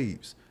runaway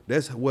slaves.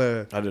 That's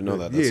where I didn't know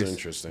that. That's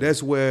interesting.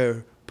 That's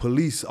where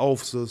police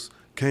officers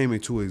came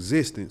into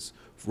existence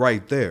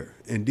right there.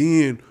 And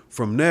then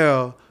from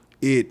there,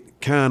 it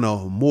kind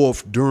of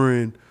morphed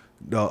during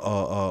the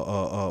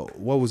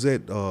what was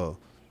that?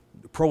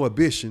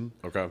 Prohibition.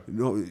 Okay.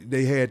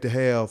 They had to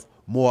have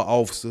more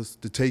officers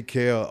to take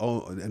care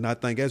of, and I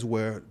think that's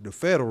where the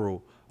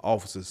federal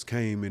officers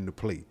came into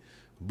play.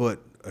 But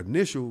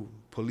initial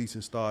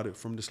policing started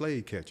from the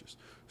slave catchers.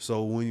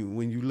 So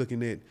when you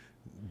looking at,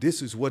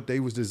 this is what they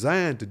was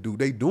designed to do.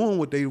 They doing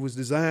what they was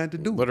designed to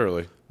do.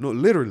 Literally. No,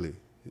 literally.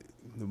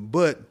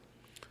 But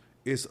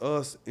it's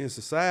us in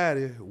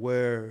society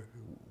where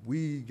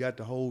we got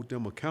to hold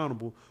them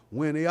accountable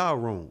when they are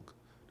wrong.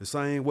 The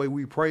same way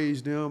we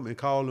praise them and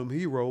call them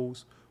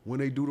heroes when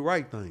they do the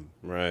right thing.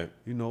 Right.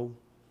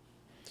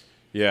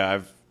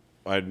 Yeah,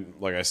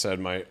 like I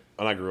said,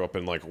 I grew up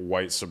in like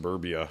white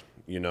suburbia,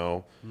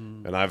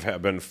 and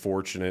I've been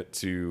fortunate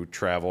to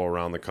travel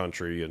around the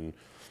country and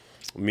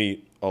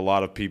meet a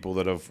lot of people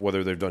that have,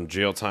 whether they've done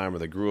jail time or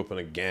they grew up in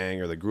a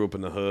gang or they grew up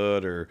in the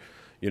hood or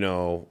you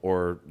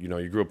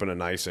grew up in a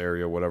nice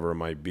area, whatever it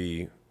might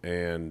be.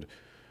 And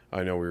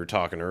I know we were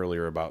talking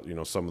earlier about,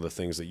 some of the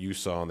things that you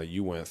saw and that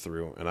you went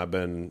through. And I've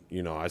been,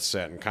 I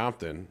sat in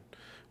Compton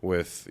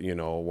with,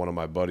 one of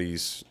my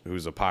buddies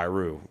who's a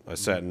Pyru. I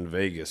sat in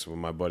Vegas with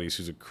my buddies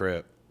who's a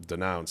Crip,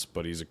 denounced,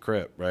 but he's a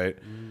Crip, right?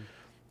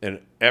 And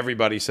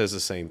everybody says the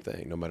same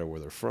thing, no matter where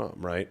they're from,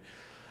 right?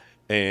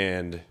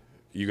 And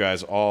you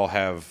guys all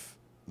have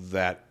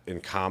that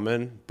in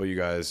common, but you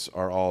guys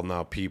are all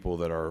now people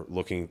that are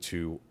looking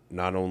to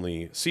not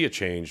only see a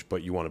change,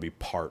 but you want to be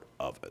part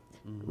of it,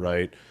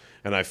 right?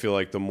 And I feel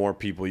like the more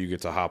people you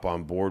get to hop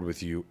on board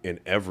with you in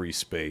every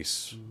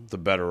space, the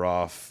better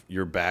off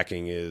your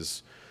backing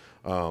is.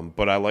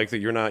 But I like that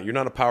you're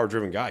not a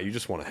power-driven guy. You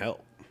just want to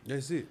help.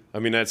 That's it. I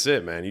mean, that's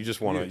it, man. You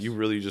just want to. Yes. You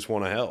really just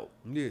want to help.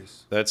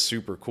 Yes. That's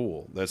super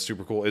cool. That's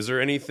super cool. Is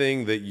there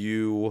anything that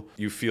you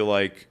feel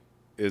like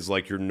is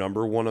like your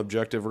number one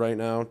objective right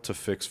now to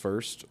fix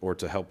first or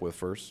to help with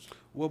first?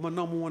 Well, my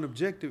number one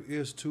objective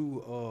is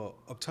to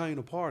obtain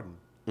a pardon.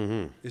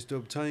 It's to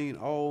obtain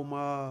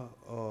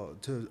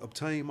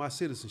obtain my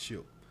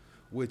citizenship,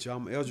 which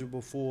I'm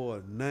eligible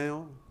for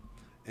now,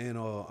 and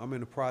I'm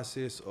in the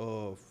process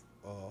of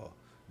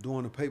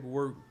doing the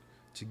paperwork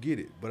to get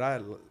it.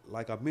 But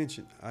like I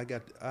mentioned,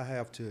 I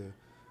have to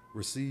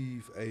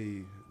receive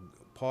a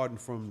pardon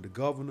from the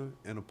governor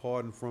and a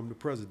pardon from the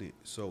president.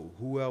 So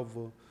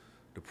whoever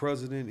the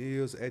president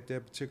is at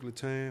that particular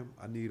time,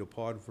 I need a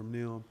pardon from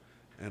them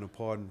and a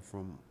pardon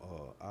from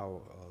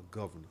our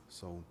governor.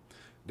 So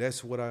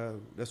that's what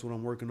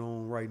I'm working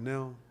on right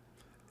now,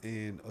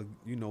 and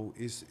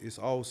it's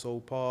also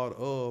part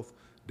of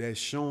that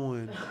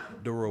showing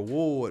the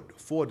reward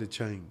for the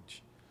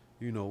change.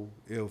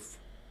 If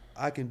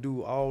I can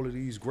do all of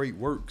these great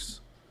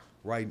works,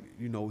 right,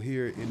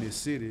 here in this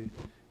city,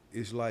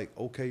 it's like,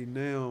 okay,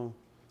 now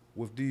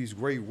with these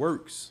great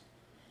works,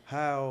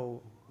 how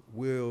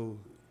will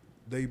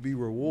they be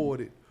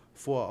rewarded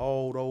for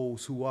all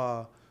those who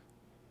are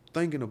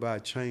thinking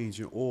about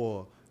changing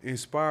or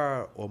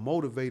inspired or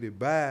motivated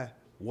by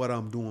what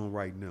I'm doing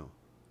right now?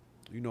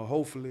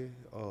 Hopefully,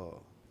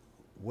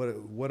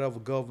 whatever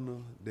governor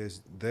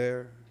that's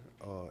there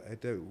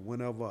at that,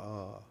 whenever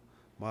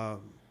my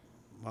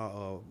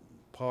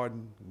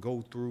pardon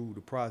go through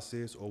the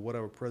process, or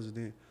whatever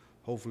president,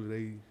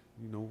 hopefully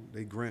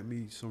they grant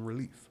me some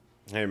relief.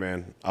 Hey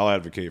man, I'll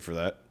advocate for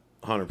that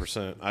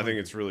 100%. I think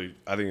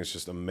it's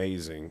just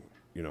amazing.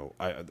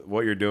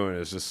 What you're doing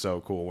is just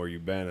so cool, where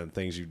you've been and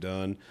things you've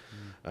done.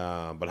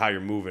 But how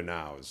you're moving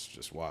now is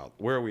just wild.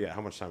 Where are we at?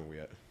 How much time are we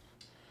at?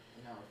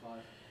 An hour 5.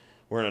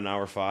 We're in an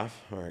hour 5.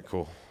 All right,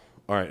 cool.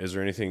 All right, is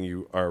there anything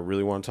you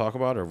really want to talk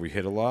about, or have we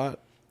hit a lot?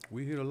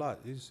 We hit a lot.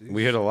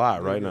 We hit a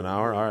lot, right, in an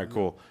hour? All right,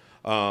 cool.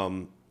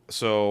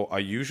 So I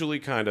usually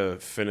kind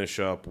of finish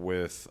up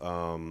with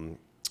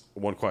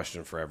one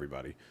question for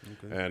everybody.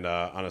 Okay. And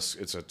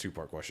it's a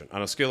 2-part question.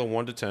 On a scale of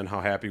 1 to 10, how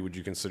happy would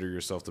you consider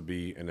yourself to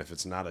be? And if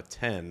it's not a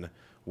 10,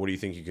 what do you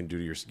think you can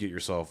do to get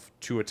yourself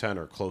to a 10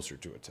 or closer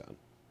to a 10?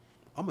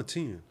 I'm a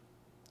 10.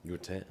 You a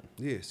 10?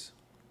 Yes.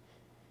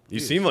 You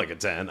seem like a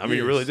 10. I mean,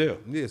 you really do.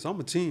 Yes, I'm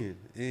a 10,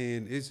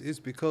 and it's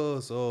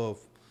because of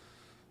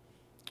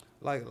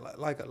like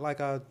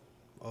I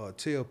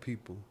tell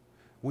people,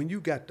 when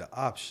you got the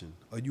option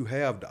or you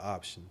have the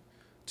option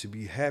to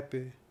be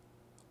happy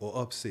or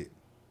upset,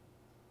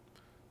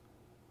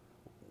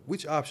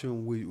 which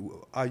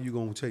option are you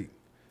gonna take?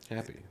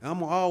 Happy. I'm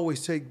gonna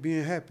always take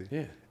being happy.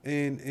 Yeah.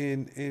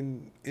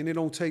 And it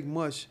don't take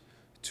much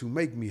to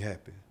make me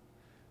happy.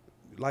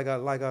 Like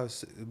I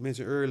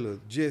mentioned earlier,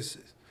 just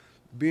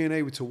being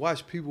able to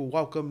watch people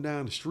walk up and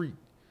down the street,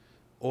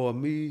 or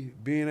me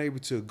being able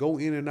to go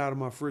in and out of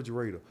my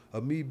refrigerator,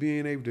 or me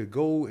being able to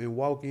go and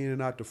walk in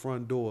and out the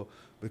front door,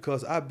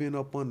 because I've been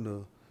up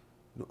under,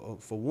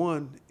 for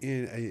one,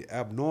 in a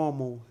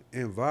abnormal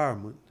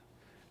environment,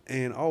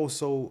 and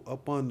also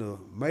up under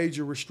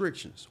major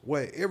restrictions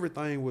where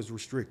everything was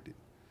restricted.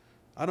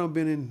 I done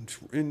been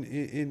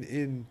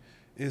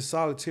in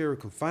solitary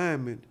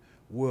confinement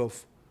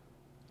with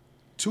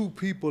 2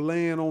 people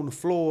laying on the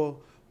floor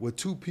with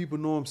 2 people,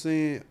 know what I'm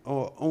saying,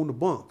 on the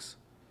bunks.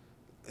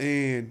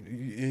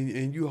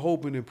 And you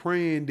hoping and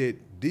praying that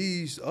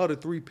these other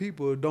 3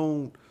 people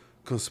don't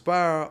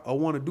conspire or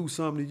want to do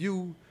something to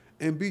you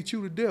and beat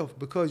you to death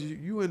because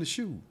you in the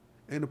shoe.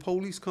 And the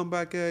police come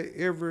back at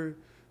every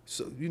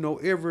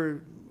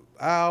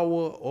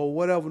hour or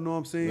whatever, know what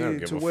I'm saying? They don't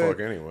give a fuck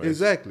anyways.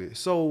 Exactly.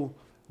 So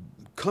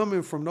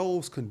coming from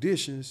those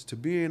conditions to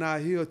being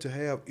out here to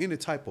have any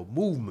type of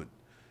movement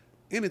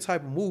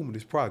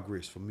is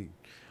progress for me.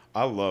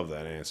 I love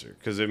that answer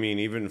because, I mean,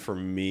 even for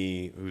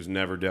me, who's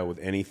never dealt with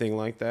anything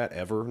like that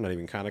ever, not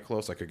even kind of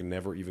close, like I could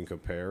never even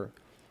compare,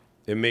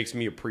 it makes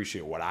me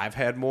appreciate what I've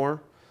had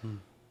more,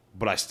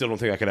 but I still don't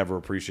think I could ever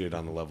appreciate it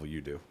on the level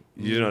you do.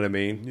 You know what I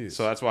mean? Yes.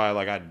 So that's why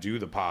I do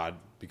the pod,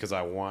 because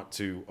I want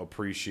to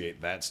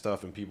appreciate that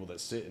stuff and people that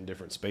sit in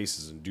different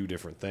spaces and do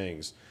different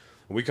things.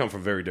 And we come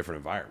from very different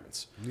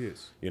environments.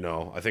 Yes. You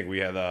know, I think we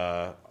had,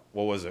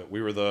 what was it?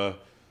 We were the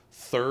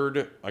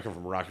third, I come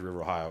from Rocky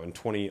River, Ohio. In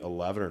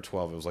 2011 or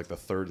 12, it was like the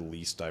 3rd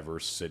least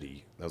diverse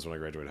city. That was when I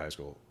graduated high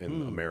school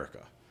in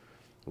America,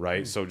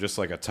 right? So just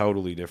like a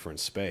totally different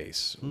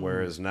space.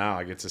 Whereas now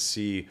I get to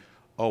see,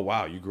 oh,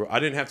 wow, I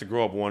didn't have to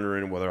grow up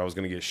wondering whether I was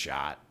going to get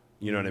shot,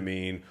 you know what I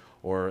mean?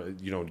 Or,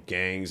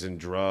 gangs and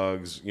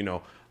drugs.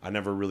 I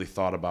never really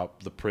thought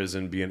about the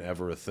prison being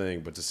ever a thing.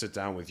 But to sit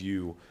down with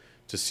you,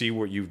 to see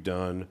what you've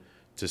done,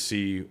 to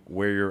see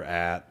where you're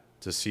at,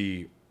 to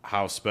see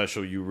how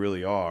special you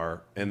really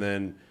are. And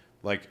then,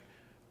 I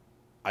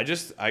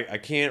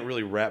can't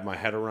really wrap my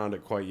head around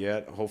it quite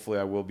yet. Hopefully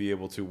I will be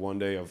able to one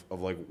day of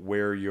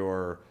where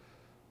your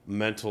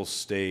mental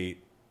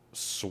state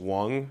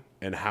swung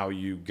and how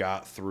you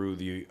got through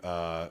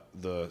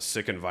the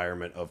sick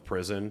environment of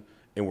prison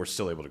and were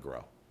still able to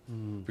grow.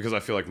 Because I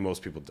feel like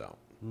most people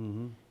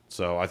don't.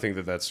 So I think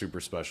that's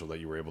super special that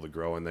you were able to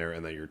grow in there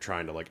and that you're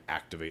trying to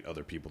activate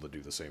other people to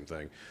do the same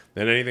thing.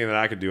 And anything that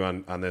I could do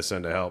on this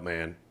end to help,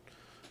 man,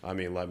 I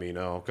mean, let me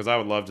know. Because I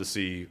would love to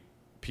see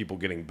people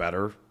getting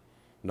better,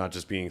 not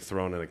just being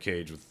thrown in a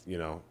cage with,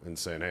 and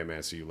saying, hey,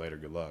 man, see you later,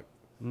 good luck.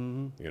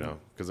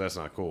 Because that's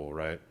not cool,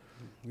 right?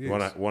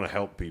 Yes. Want to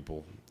help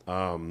people.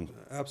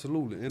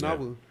 Absolutely.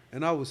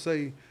 And I would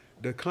say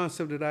the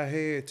concept that I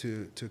had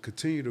to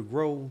continue to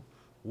grow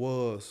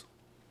was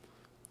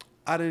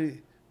I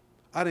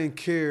didn't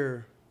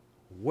care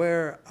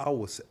where I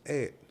was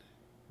at,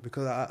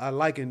 because I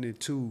likened it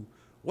to,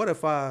 what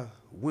if I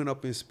went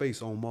up in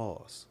space on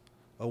Mars?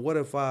 Or what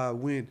if I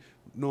went,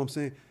 you know what I'm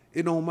saying?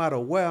 It don't matter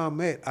where I'm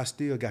at, I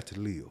still got to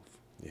live.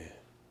 Yeah.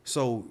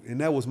 So,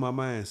 and that was my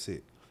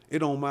mindset. It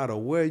don't matter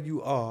where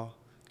you are,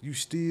 you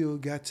still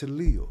got to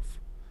live.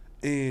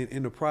 And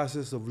in the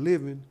process of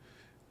living,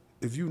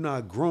 if you're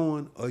not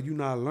growing or you're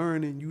not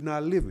learning, you're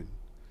not living.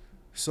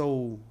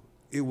 So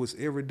it was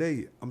every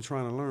day I'm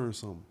trying to learn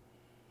something.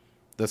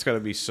 That's got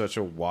to be such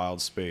a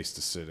wild space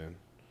to sit in,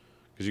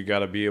 because you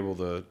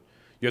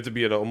have to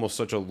be at almost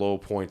such a low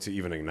point to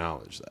even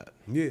acknowledge that.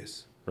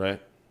 Yes.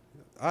 Right?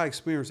 I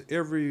experienced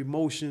every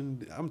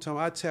emotion.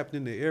 I tapped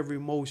into every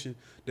emotion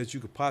that you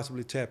could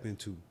possibly tap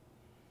into.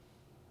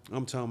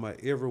 I'm talking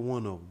about every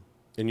one of them.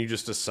 And you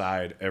just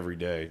decide every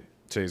day,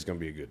 today's going to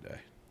be a good day.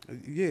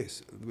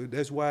 Yes.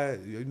 That's why,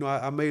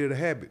 I made it a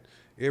habit.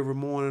 Every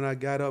morning I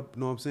got up, you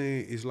know what I'm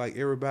saying? It's like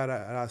everybody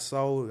I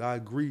saw, I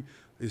agree,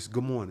 it's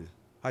good morning.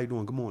 How you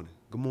doing? Good morning.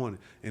 Good morning.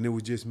 And it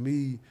was just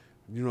me,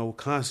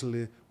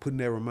 constantly putting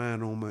that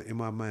reminder in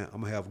my mind, I'm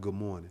going to have a good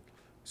morning.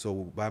 So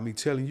by me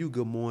telling you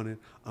good morning,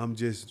 I'm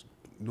just,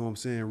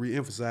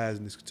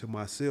 re-emphasizing this to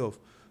myself.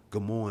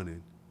 Good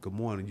morning. Good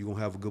morning. You're going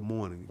to have a good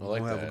morning. You're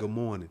going to have a good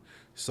morning.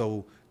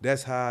 So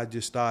that's how I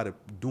just started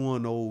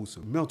doing those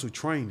mental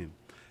training.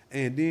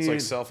 And then, it's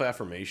like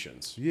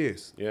self-affirmations.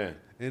 Yes. Yeah.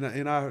 And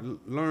I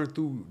learned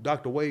through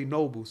Dr. Wade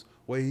Nobles,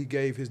 where he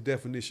gave his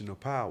definition of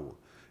power.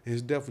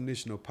 His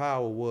definition of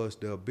power was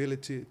the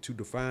ability to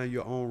define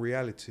your own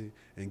reality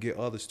and get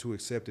others to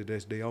accept it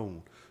as their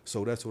own.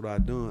 So that's what I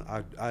done.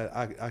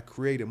 I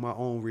created my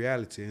own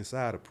reality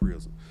inside of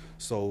prison.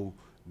 So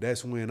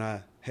that's when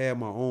I had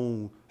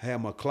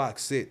my clock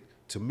set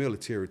to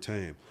military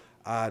time.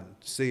 I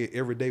said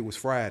every day was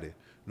Friday. You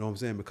know what I'm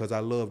saying? Because I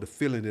love the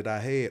feeling that I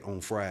had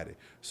on Friday.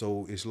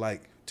 So it's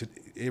like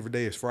every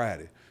day is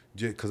Friday.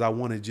 Just because I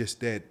wanted just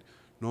that,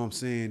 you know what I'm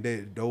saying,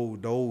 that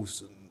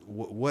those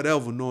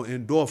whatever no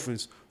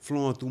endorphins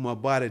flowing through my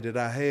body that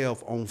I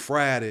have on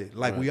Friday,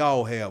 like we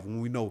all have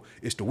when we know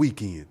it's the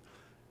weekend.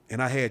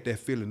 And I had that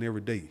feeling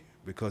every day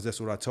because that's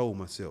what I told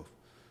myself.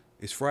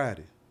 It's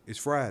Friday. It's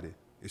Friday.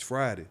 It's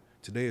Friday.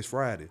 Today is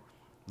Friday.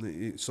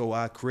 So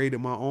I created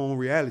my own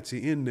reality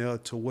in there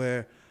to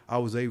where I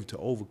was able to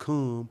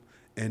overcome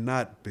and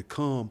not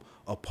become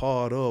a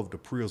part of the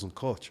prison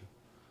culture.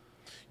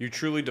 You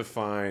truly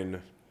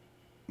define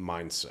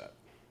mindset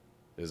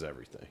is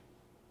everything,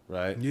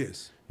 right?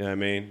 Yes. You know what I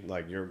mean?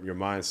 Like your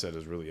mindset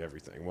is really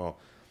everything. Well,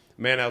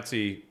 man, LT,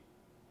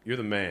 you're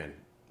the man.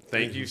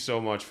 Thank you so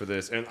much for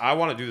this, and I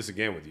want to do this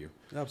again with you.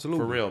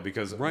 Absolutely. For real,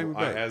 because Bring me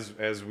back.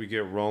 as we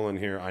get rolling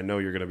here, I know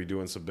you're going to be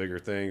doing some bigger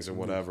things and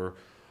whatever.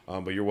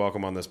 But you're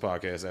welcome on this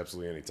podcast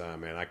absolutely anytime,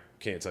 man. I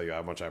can't tell you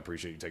how much I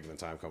appreciate you taking the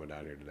time coming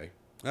down here today.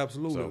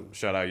 Absolutely. So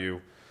shout out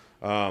you.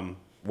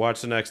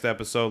 Watch the next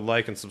episode,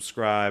 like and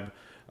subscribe.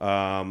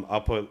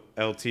 I'll put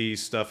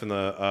LT's stuff in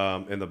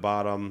the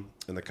bottom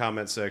in the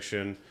comment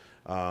section,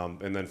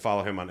 and then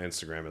follow him on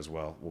Instagram as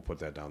well. We'll put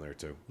that down there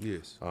too.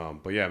 Yes.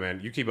 But yeah, man,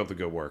 you keep up the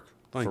good work.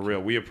 Thank For you.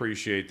 real, we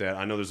appreciate that.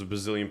 I know there's a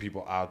bazillion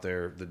people out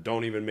there that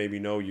don't even maybe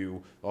know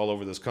you all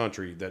over this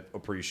country that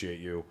appreciate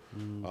you,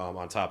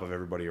 on top of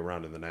everybody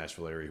around in the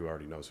Nashville area who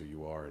already knows who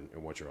you are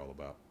and what you're all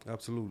about.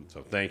 Absolutely.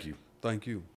 So thank you. Thank you.